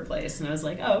HCIC of her place, and I was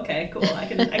like, oh, okay, cool. I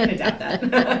can adapt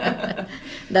that.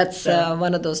 That's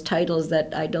one of those titles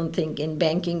that I don't think in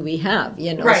banking we have.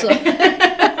 Right. So.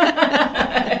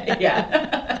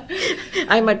 Yeah.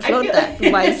 I might float that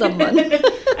by someone.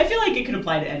 I feel like it could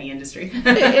apply to any industry.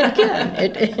 It can.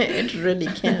 It really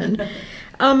can.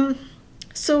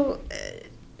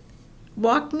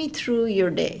 Walk me through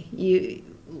your day.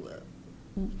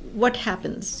 What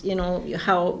happens?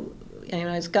 How?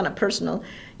 It's kind of personal.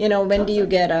 When do you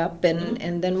get up,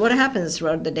 and then what happens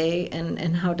throughout the day,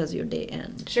 and how does your day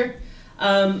end? Sure.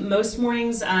 Most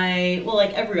mornings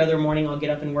like every other morning, I'll get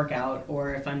up and work out,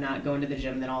 or if I'm not going to the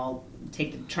gym, then I'll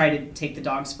try to take the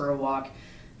dogs for a walk.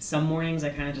 Some mornings I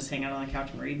kind of just hang out on the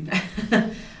couch and read.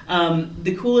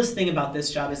 The coolest thing about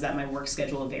this job is that my work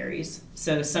schedule varies.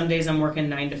 So some days I'm working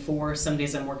 9 to 4, some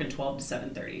days I'm working 12 to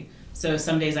 7:30. So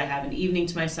some days I have an evening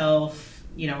to myself,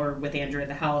 or with Andrew at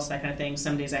the house, that kind of thing.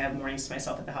 Some days I have mornings to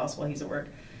myself at the house while he's at work.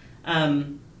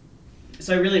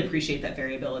 So I really appreciate that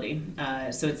variability.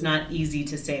 So it's not easy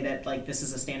to say that like this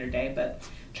is a standard day, but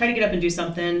try to get up and do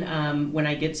something. When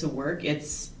I get to work,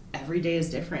 it's every day is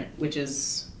different, which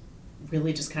is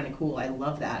really just kind of cool. I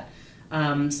love that.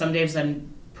 Some days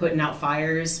I'm putting out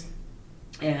fires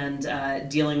and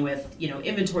dealing with,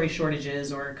 inventory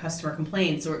shortages or customer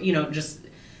complaints or, just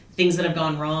things that have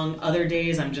gone wrong. Other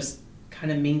days I'm just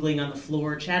kind of mingling on the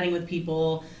floor, chatting with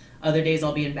people. Other days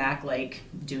I'll be in back, like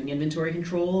doing inventory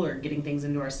control or getting things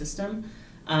into our system.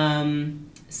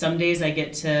 Some days I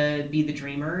get to be the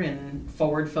dreamer and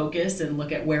forward focus and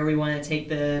look at where we want to take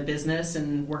the business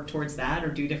and work towards that or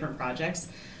do different projects.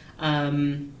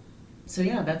 So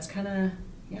yeah, that's kind of,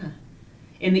 yeah.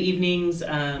 In the evenings,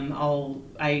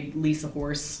 I lease a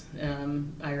horse.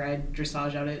 I ride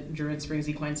dressage out at Druid Springs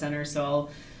Equine Center, so I'll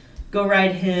go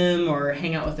ride him or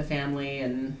hang out with the family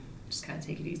and just kind of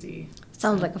take it easy.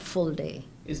 Sounds like a full day.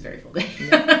 It's a very full day.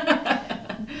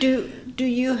 Yeah. Do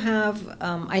you have?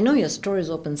 I know your store is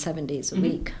open 7 days a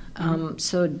week.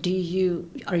 So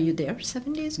are you there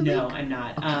 7 days a week? No, I'm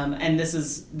not. Okay. And this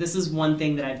is one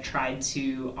thing that I've tried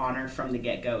to honor from the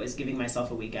get-go is giving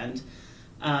myself a weekend.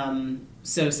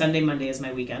 So Sunday, Monday is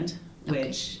my weekend,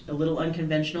 which a little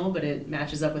unconventional, but it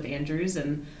matches up with Andrew's,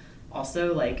 and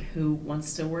also like who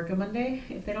wants to work a Monday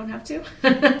if they don't have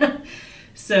to?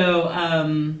 So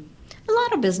a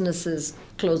lot of businesses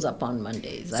close up on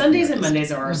Mondays. Sundays and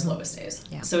Mondays are our slowest days.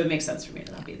 Yeah. So it makes sense for me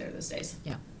to not be there those days.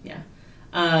 Yeah. Yeah.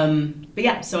 But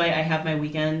yeah, so I have my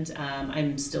weekend.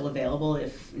 I'm still available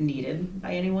if needed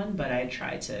by anyone, but I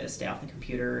try to stay off the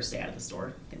computer or stay out of the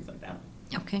store, things like that.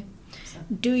 Okay. So.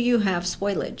 Do you have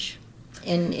spoilage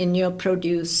in your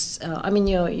produce?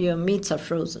 Your meats are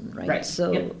frozen, right? Right.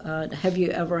 So yep. Have you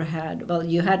ever had, well,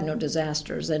 you had no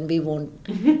disasters, and we won't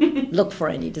look for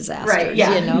any disasters, right,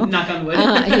 yeah. Knock on wood.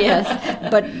 Yes,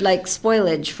 but like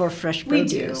spoilage for fresh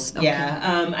produce. We do, okay.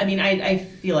 Yeah. I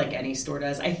feel like any store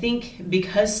does. I think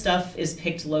because stuff is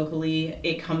picked locally,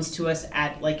 it comes to us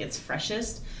at like its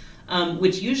freshest.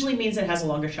 Which usually means it has a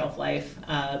longer shelf life,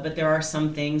 but there are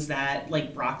some things that,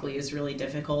 like broccoli is really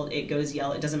difficult. It goes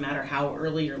yellow. It doesn't matter how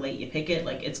early or late you pick it,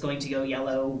 like it's going to go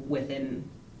yellow within,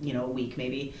 a week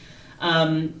maybe.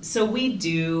 So we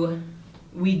do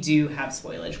have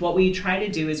spoilage. What we try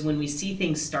to do is when we see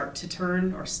things start to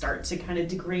turn or start to kind of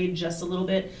degrade just a little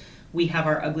bit, we have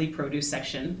our ugly produce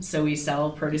section. So we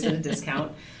sell produce at a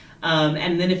discount.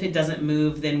 And then if it doesn't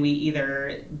move, then we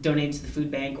either donate to the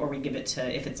food bank or we give it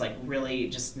to, if it's like really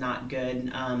just not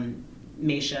good,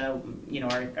 Meisha,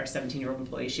 our 17-year-old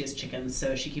employee, she has chickens,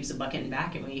 so she keeps a bucket in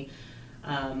back and we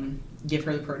give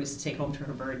her the produce to take home to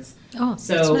her birds. Oh,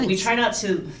 so that's nice. We try not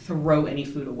to throw any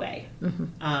food away.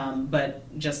 Mm-hmm.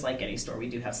 But just like any store, we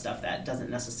do have stuff that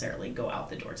doesn't necessarily go out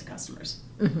the door to customers.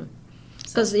 Mm-hmm.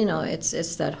 Because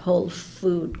it's that whole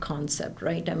food concept,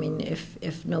 right? I mean,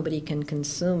 if nobody can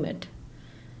consume it,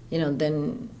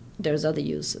 then there's other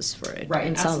uses for it. Right.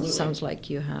 And absolutely. sounds like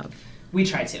you have. We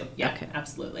try to. Yeah. Okay.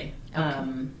 Absolutely.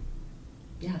 Okay.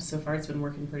 So far it's been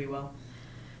working pretty well.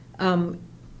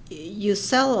 You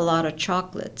sell a lot of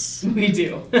chocolates. We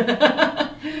do.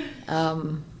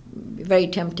 Very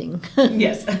tempting.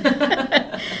 Yes.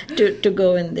 to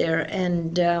go in there.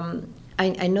 And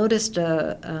I noticed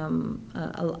a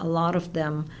lot of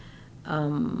them.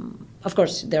 Of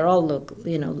course, they're all local.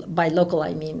 By local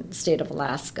I mean state of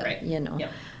Alaska. Right. Yep.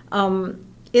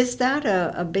 Is that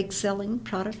a big selling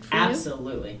product for you?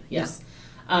 Absolutely. Yes.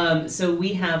 Yeah. So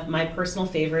we have, my personal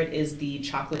favorite is the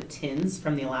chocolate tins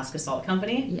from the Alaska Salt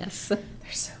Company. Yes. They're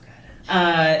so good.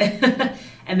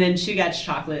 And then Chugach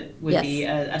chocolate would be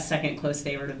a second close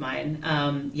favorite of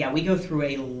mine. We go through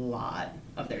a lot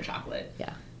of their chocolate.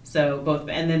 Yeah. So both,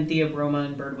 and then Theobroma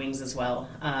and Bird Wings as well.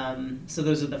 So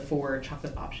those are the 4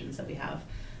 chocolate options that we have.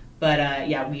 But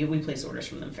we place orders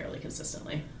from them fairly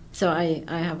consistently. So I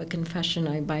have a confession.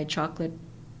 I buy chocolate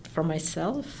for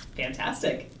myself.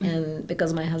 Fantastic. And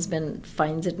because my husband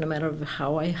finds it no matter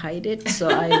how I hide it, so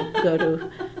I go to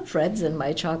Fred's and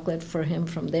buy chocolate for him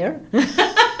from there.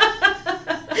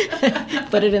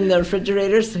 Put it in the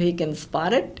refrigerator so he can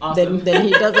spot it. Awesome. Then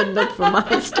he doesn't look for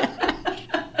my stuff.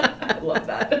 I love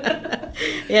that.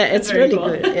 Yeah, it's very really cool.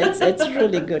 good. It's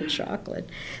really good chocolate.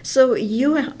 So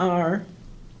you are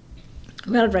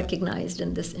well recognized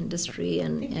in this industry,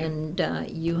 and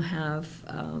you have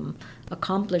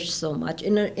accomplished so much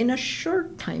in a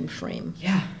short time frame.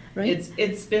 Yeah, right.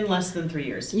 It's been less than 3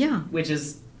 years. Yeah, which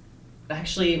is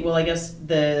actually, well, I guess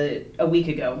a week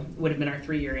ago would have been our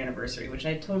 3-year anniversary, which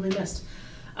I totally missed.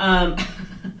 But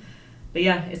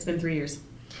yeah, it's been 3 years.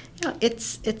 Yeah,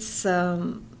 it's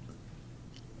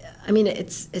I mean,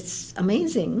 it's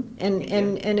amazing, and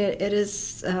it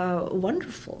is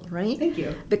wonderful, right? Thank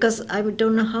you. Because I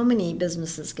don't know how many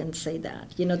businesses can say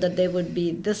that, that they would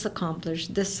be this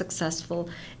accomplished, this successful,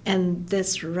 and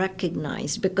this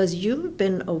recognized, because you've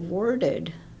been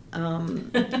awarded. I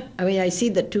mean, I see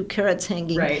the 2 carrots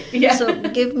hanging. Right. Yeah. So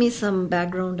give me some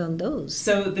background on those.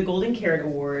 So the Golden Carrot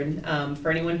Award,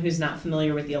 for anyone who's not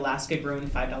familiar with the Alaska Grown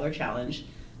 $5 Challenge,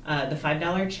 the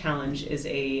 $5 Challenge is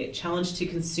a challenge to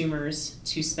consumers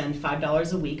to spend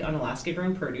 $5 a week on Alaska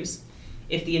grown produce.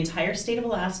 If the entire state of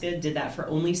Alaska did that for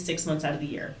only 6 months out of the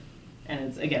year, and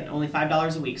it's, again, only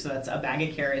 $5 a week, so that's a bag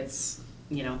of carrots,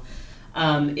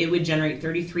 it would generate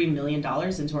 $33 million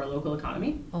into our local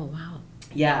economy. Oh, wow.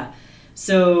 Yeah.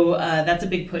 So that's a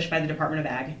big push by the Department of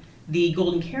Ag. The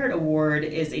Golden Carrot Award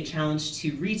is a challenge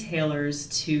to retailers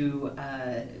to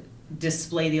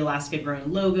display the Alaska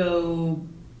Grown logo,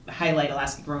 highlight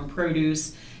Alaska Grown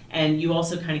produce, and you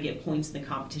also kind of get points in the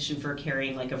competition for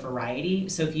carrying like a variety.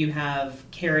 So if you have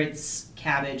carrots,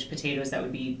 cabbage, potatoes, that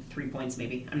would be 3 points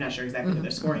maybe. I'm not sure exactly what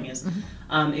their scoring is.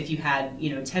 If you had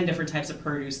 10 different types of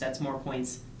produce, that's more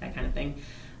points, that kind of thing.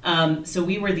 So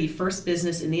we were the first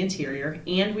business in the interior,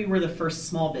 and we were the first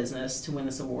small business to win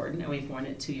this award, and we've won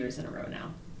it 2 years in a row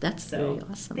now. That's very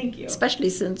awesome. Thank you. Especially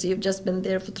since you've just been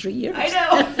there for 3 years. I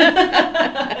know.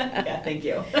 Yeah, thank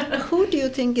you. Who do you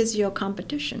think is your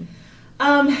competition?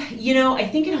 I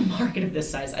think in a market of this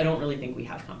size, I don't really think we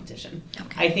have competition.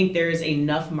 Okay. I think there's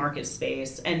enough market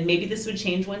space, and maybe this would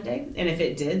change one day, and if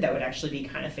it did, that would actually be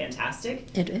kind of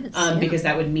fantastic. It is. Because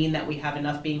that would mean that we have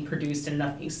enough being produced and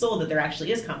enough being sold that there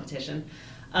actually is competition.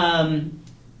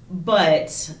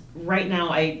 But right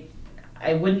now, I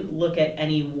wouldn't look at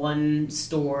any one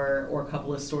store or a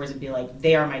couple of stores and be like,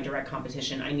 they are my direct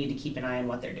competition. I need to keep an eye on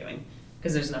what they're doing,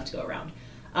 because there's enough to go around.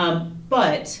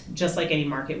 But just like any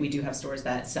market, we do have stores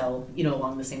that sell,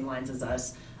 along the same lines as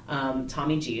us.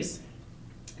 Tommy G's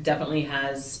definitely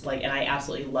has, and I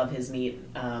absolutely love his meat.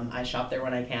 I shop there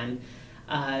when I can.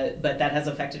 But that has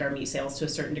affected our meat sales to a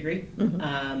certain degree.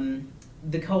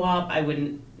 The co-op, I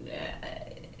wouldn't,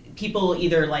 people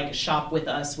either shop with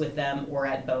us, with them, or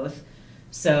at both.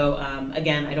 So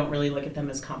again, I don't really look at them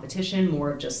as competition,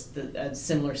 more of just a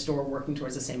similar store working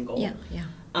towards the same goal. Yeah.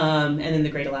 And then the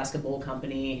Great Alaska Bowl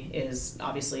Company is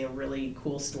obviously a really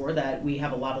cool store that we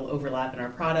have a lot of overlap in our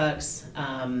products.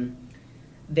 I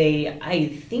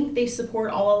think they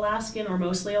support all Alaskan or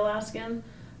mostly Alaskan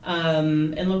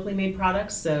and locally made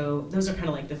products. So those are kind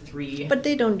of like the 3. But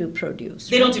they don't do produce.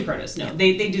 They don't do produce, no. Yeah.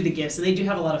 They do the gifts, and they do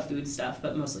have a lot of food stuff,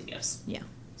 but mostly gifts. Yeah.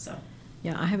 So.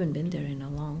 Yeah, I haven't been there in a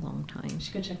long, long time. You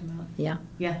should go check them out. Yeah.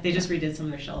 Yeah, they just redid some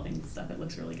of their shelving and stuff. It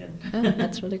looks really good. Oh,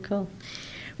 that's really cool.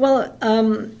 Well,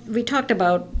 we talked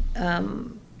about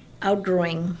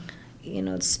outgrowing,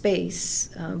 space,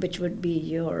 which would be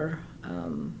your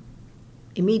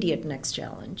immediate next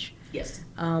challenge. Yes.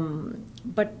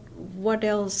 But what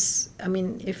else? I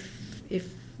mean, if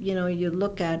you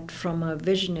look at from a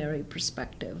visionary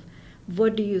perspective,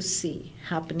 what do you see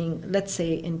happening, let's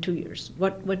say in 2 years?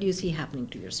 What do you see happening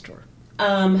to your store?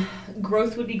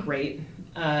 Growth would be great.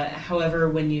 However,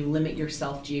 when you limit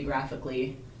yourself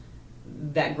geographically,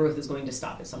 that growth is going to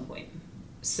stop at some point.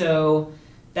 So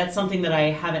that's something that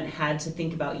I haven't had to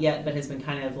think about yet, but has been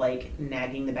kind of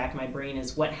nagging the back of my brain,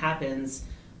 is what happens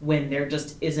when there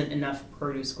just isn't enough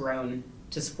produce grown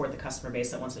to support the customer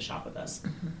base that wants to shop with us.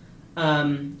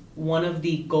 One of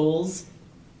the goals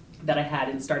that I had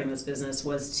in starting this business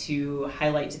was to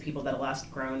highlight to people that Alaska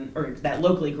grown, or that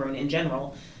locally grown in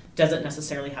general, doesn't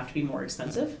necessarily have to be more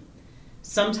expensive.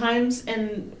 Sometimes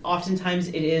and oftentimes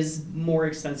it is more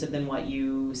expensive than what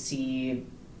you see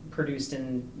produced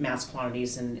in mass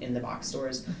quantities in the box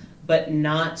stores, but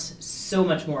not so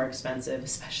much more expensive,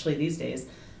 especially these days,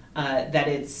 that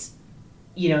it's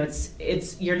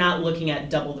you're not looking at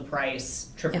double the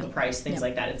price, triple the price, things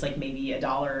like that. It's maybe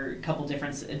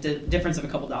 $1, difference of a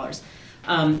couple dollars.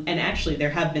 And actually,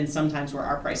 there have been some times where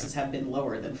our prices have been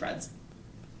lower than Fred's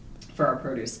for our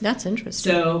produce. That's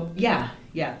interesting. So yeah.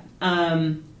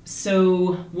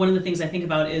 So one of the things I think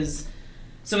about is,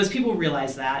 so as people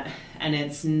realize that, and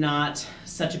it's not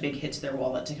such a big hit to their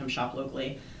wallet to come shop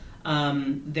locally,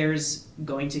 there's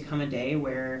going to come a day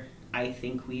where I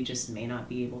think we just may not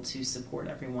be able to support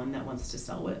everyone that wants to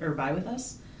sell with or buy with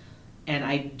us. And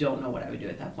I don't know what I would do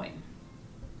at that point.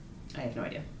 I have no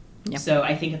idea. Yep. So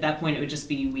I think at that point it would just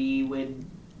be, we would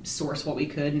source what we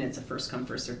could, and it's a first come,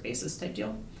 first served basis type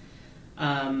deal.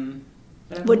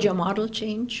 Would your model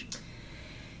change?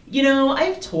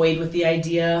 I've toyed with the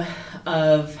idea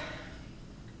of,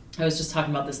 I was just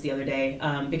talking about this the other day,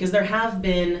 because there have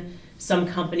been some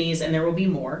companies, and there will be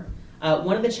more.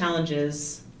 One of the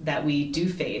challenges that we do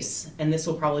face, and this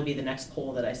will probably be the next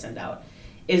poll that I send out,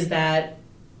 is that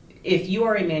if you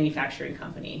are a manufacturing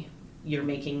company, you're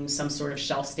making some sort of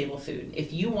shelf-stable food.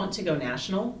 If you want to go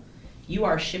national, you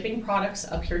are shipping products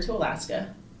up here to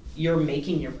Alaska, you're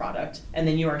making your product, and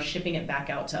then you are shipping it back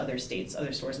out to other states,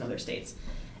 other stores in other states.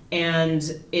 And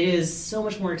it is so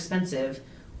much more expensive.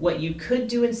 What you could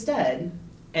do instead,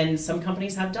 and some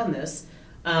companies have done this,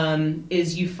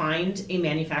 is you find a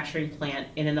manufacturing plant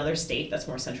in another state that's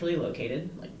more centrally located,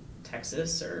 like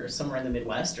Texas or somewhere in the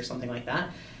Midwest or something like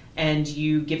that, and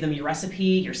you give them your recipe,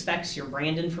 your specs, your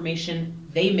brand information,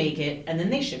 they make it, and then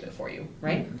they ship it for you,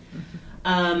 right?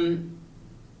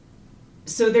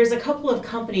 So there's a couple of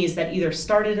companies that either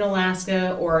started in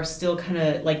Alaska or are still kind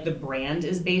of like the brand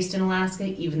is based in Alaska,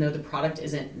 even though the product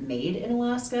isn't made in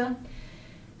Alaska.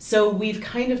 So we've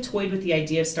kind of toyed with the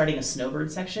idea of starting a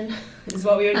snowbird section, is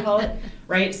what we would call it,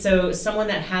 right? So someone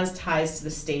that has ties to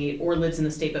the state or lives in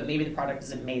the state, but maybe the product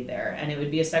isn't made there. And it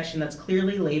would be a section that's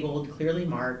clearly labeled, clearly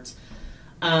marked.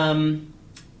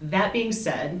 That being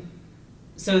said,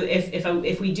 so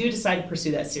if we do decide to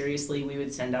pursue that seriously, we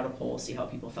would send out a poll, see how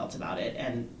people felt about it,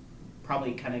 and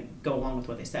probably kind of go along with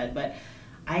what they said. But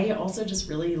I also just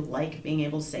really like being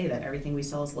able to say that everything we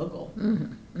sell is local.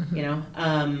 You know,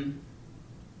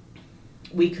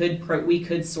 we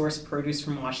could source produce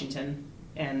from Washington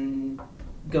and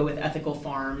go with ethical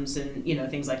farms and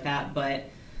things like that.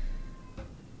 But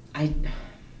I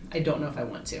don't know if I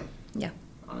want to. Yeah,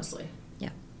 honestly.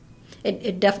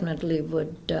 It definitely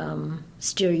would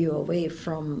steer you away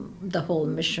from the whole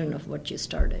mission of what you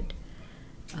started.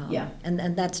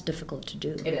 And that's difficult to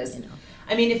do. It is.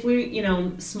 I mean, if we,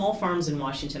 small farms in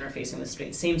Washington are facing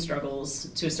the same struggles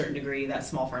to a certain degree that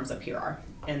small farms up here are.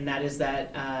 And that is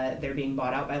that they're being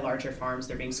bought out by larger farms.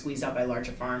 They're being squeezed out by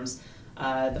larger farms.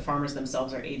 The farmers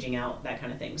themselves are aging out, that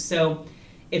kind of thing. So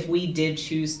if we did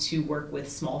choose to work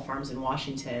with small farms in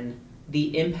Washington,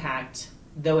 the impact,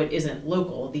 though it isn't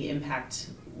local, the impact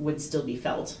would still be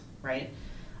felt, right?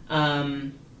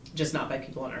 Just not by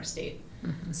people in our state.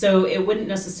 So it wouldn't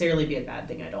necessarily be a bad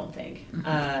thing, I don't think.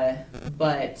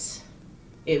 But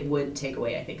it would take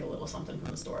away, I think, a little something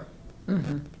from the store.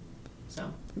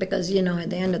 So because, at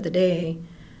the end of the day,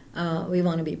 we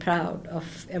want to be proud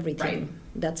of everything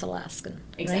that's Alaskan.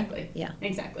 Exactly. Right? Yeah.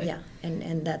 Exactly. Yeah.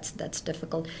 And that's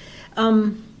difficult.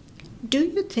 Do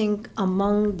you think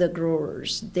among the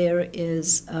growers there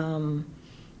is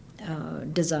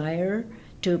desire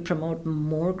to promote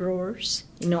more growers,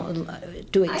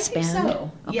 to expand? I think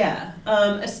so. Okay. Yeah.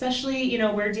 Especially,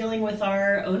 we're dealing with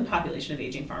our own population of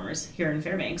aging farmers here in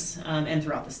Fairbanks and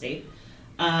throughout the state.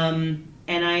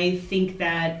 And I think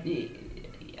that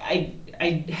I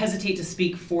hesitate to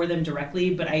speak for them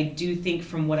directly, but I do think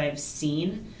from what I've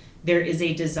seen, there is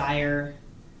a desire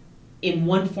in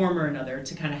one form or another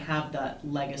to kind of have that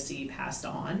legacy passed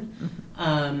on.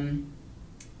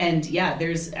 And yeah,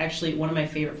 there's actually one of my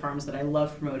favorite farms that I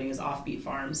love promoting is Offbeat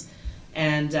Farms.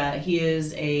 And he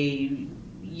is a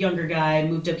younger guy,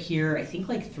 moved up here, I think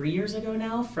like 3 years ago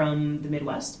now from the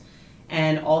Midwest.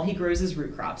 And all he grows is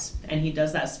root crops. And he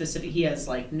does that he has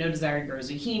like no desire to grow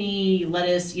zucchini,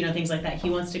 lettuce, things like that. He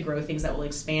wants to grow things that will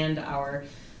expand our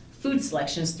food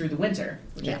selections through the winter,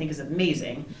 which I think is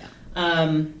amazing.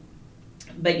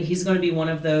 But he's going to be one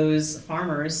of those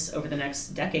farmers over the next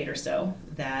decade or so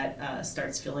that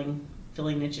starts filling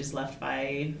niches left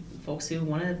by folks who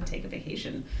want to take a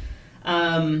vacation.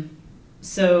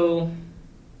 So,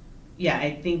 yeah,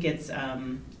 I think it's,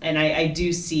 and I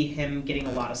do see him getting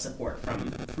a lot of support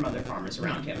from other farmers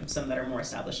around him, some that are more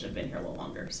established and have been here a little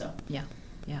longer. So yeah,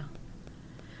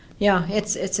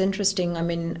 it's interesting. I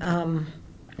mean,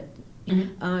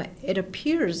 it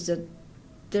appears that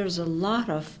there's a lot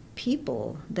of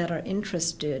people that are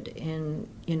interested in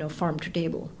farm to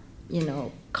table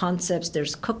concepts.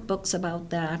 There's cookbooks about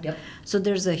that. So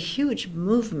there's a huge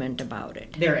movement about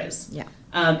it. There is.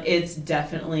 It's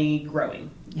definitely growing.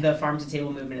 The farm to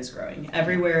table movement is growing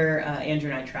everywhere.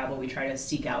 Andrew and I travel, we try to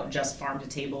seek out just farm to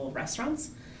table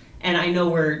restaurants, and I know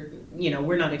we're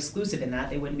not exclusive in that.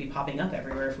 They wouldn't be popping up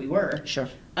everywhere if we were. Sure.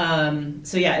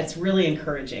 So yeah, it's really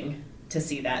encouraging to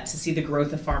see the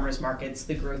growth of farmers markets,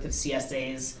 the growth of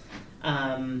CSAs.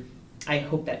 I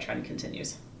hope that trend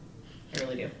continues. I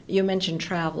really do. You mentioned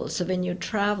travel. So when you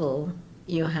travel,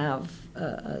 you have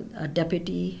a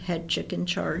deputy head chick in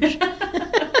charge.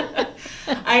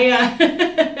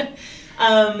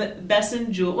 Bess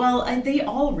and Jewel, they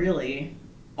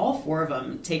all four of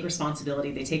them take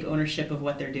responsibility. They take ownership of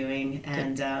what they're doing.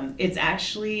 And it's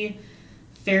actually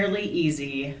fairly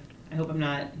easy. I hope I'm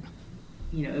not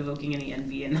evoking any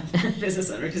envy in the business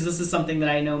owner, because this is something that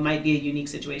I know might be a unique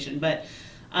situation. But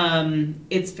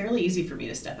It's fairly easy for me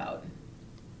to step out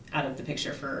of the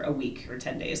picture for a week or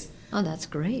 10 days. Oh, that's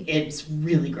great. It's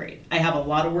really great. I have a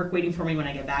lot of work waiting for me when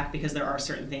I get back because there are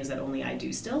certain things that only I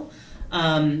do still.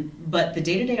 But the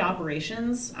day-to-day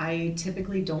operations, I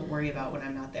typically don't worry about when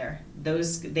I'm not there.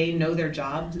 They know their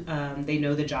job. They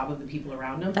know the job of the people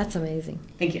around them. That's amazing.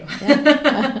 Thank you.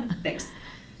 Yeah. Thanks.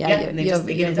 Yeah,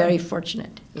 you're very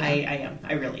fortunate. Yeah. I am.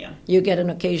 I really am. You get an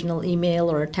occasional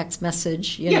email or a text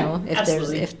message, you know, if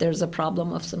absolutely. there's a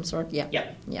problem of some sort. Yeah.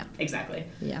 Yep. Yeah. Exactly.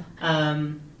 Yeah.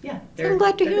 Yeah. I'm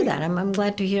glad to hear that. I'm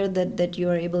glad to hear that you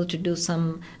are able to do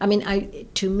some. I mean,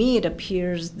 to me, it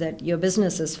appears that your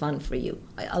business is fun for you.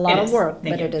 A lot of work,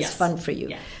 but it is fun for you.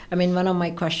 Yeah. I mean, one of my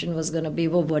questions was going to be,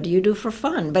 well, what do you do for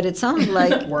fun? But it sounds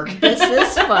like work. This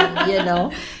is fun, you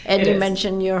know. And you is.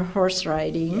 Mentioned your horse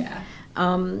riding. Yeah.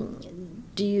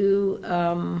 Do you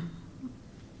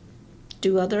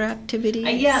do other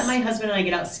activities? Yeah, my husband and I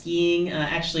get out skiing.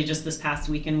 Actually, just this past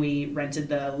weekend, we rented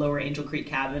the Lower Angel Creek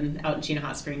cabin out in Chena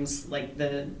Hot Springs, like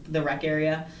the rec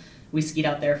area. We skied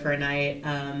out there for a night.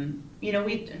 You know,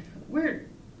 we're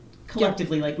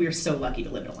collectively, like, we are so lucky to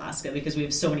live in Alaska because we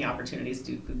have so many opportunities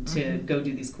to go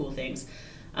do these cool things.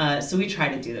 So we try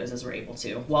to do those as we're able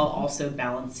to, while also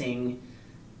balancing,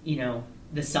 you know,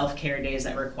 the self-care days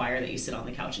that require that you sit on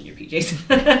the couch in your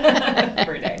PJs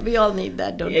for a day. We all need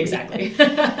that, don't exactly. we?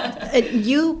 Exactly.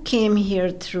 You came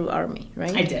here through Army,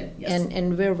 right? I did, yes.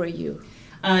 And where were you?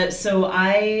 So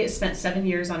I spent 7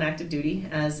 years on active duty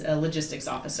as a logistics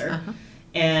officer.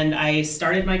 And I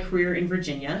started my career in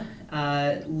Virginia,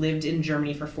 lived in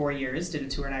Germany for 4 years, did a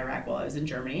tour in Iraq while I was in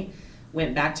Germany,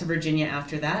 went back to Virginia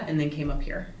after that, and then came up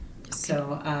here. Okay.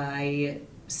 So I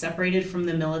separated from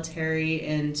the military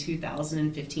in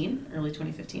 2015, early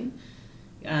 2015.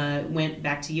 Went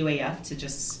back to UAF to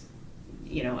just,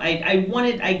 you know,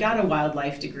 I got a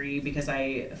wildlife degree because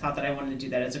I thought that I wanted to do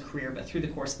that as a career, but through the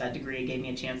course of that degree, it gave me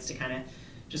a chance to kind of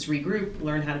just regroup,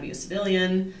 learn how to be a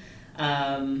civilian,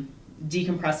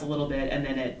 decompress a little bit, and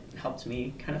then it helped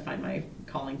me kind of find my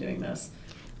calling doing this.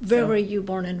 Where were you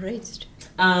born and raised?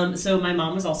 So my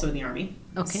mom was also in the Army.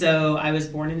 Okay. So I was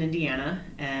born in Indiana,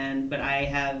 but I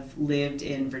have lived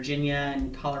in Virginia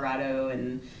and Colorado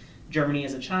and Germany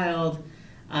as a child.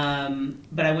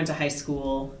 But I went to high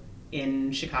school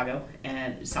in Chicago,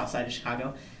 and south side of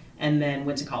Chicago, and then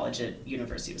went to college at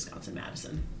University of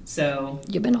Wisconsin-Madison. So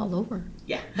you've been all over.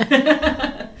 Yeah.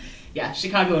 Yeah,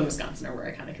 Chicago and Wisconsin are where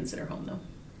I kind of consider home, though.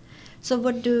 So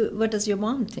what does your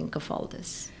mom think of all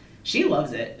this? She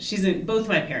loves it. Both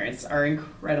my parents are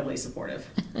incredibly supportive.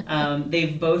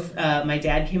 They've both, my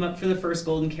dad came up for the first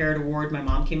Golden Carrot Award. My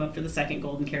mom came up for the second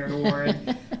Golden Carrot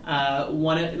Award.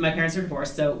 My parents are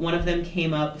divorced, so one of them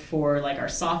came up for like our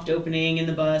soft opening in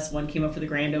the bus. One came up for the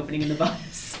grand opening in the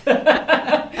bus.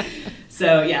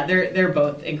 So yeah, they're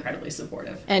both incredibly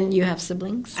supportive. And you have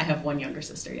siblings? I have one younger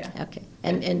sister, yeah. Okay.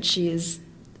 And she is...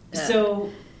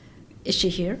 So... Is she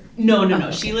here? No.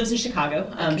 Okay. She lives in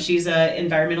Chicago. Okay. She's an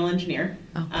environmental engineer.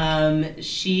 Oh.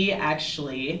 She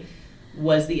actually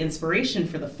was the inspiration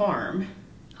for the farm.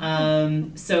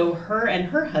 So her and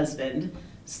her husband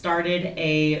started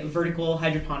a vertical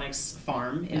hydroponics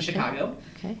farm in Chicago.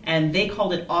 Okay. And they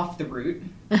called it Off the Root.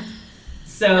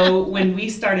 So when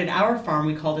we started our farm,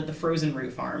 we called it the Frozen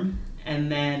Root Farm.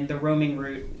 And then the Roaming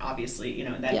Root, obviously, you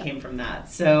know, that came from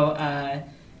that. So...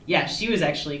 yeah, she was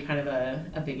actually kind of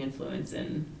a big influence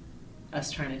in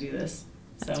us trying to do this.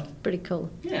 So that's pretty cool.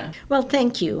 Yeah. Well,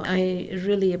 thank you. I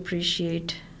really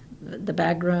appreciate the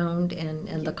background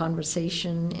and the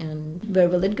conversation and where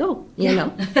will it go, you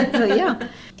know. So yeah.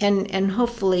 And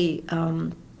hopefully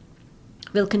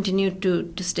we'll continue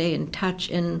to stay in touch,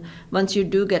 and once you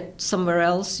do get somewhere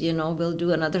else, you know, we'll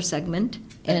do another segment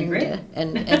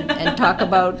and talk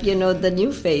about, you know, the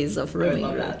new phase of rooming. I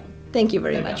would love that. Thank you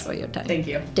very much for your time. Thank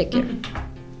you. Take care.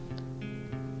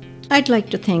 I'd like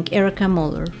to thank Erica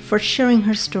Moeller for sharing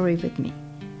her story with me.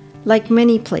 Like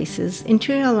many places,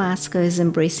 Interior Alaska is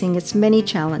embracing its many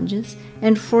challenges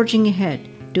and forging ahead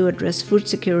to address food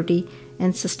security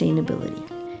and sustainability.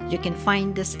 You can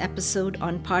find this episode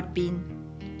on Podbean,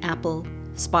 Apple,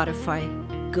 Spotify,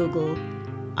 Google,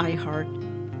 iHeart,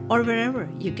 or wherever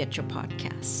you get your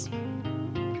podcasts.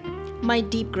 My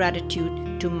deep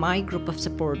gratitude to my group of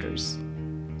supporters.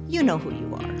 You know who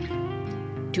you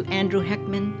are. To Andrew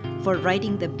Heckman for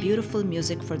writing the beautiful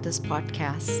music for this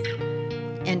podcast,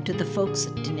 and to the folks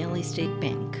at Denali State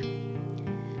Bank.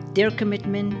 Their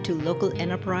commitment to local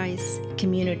enterprise,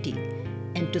 community,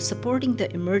 and to supporting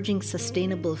the emerging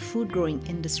sustainable food growing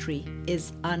industry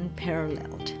is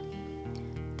unparalleled.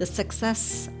 The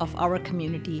success of our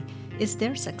community is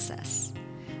their success.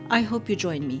 I hope you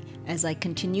join me as I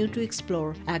continue to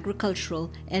explore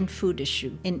agricultural and food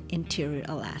issue in interior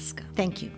Alaska. Thank you.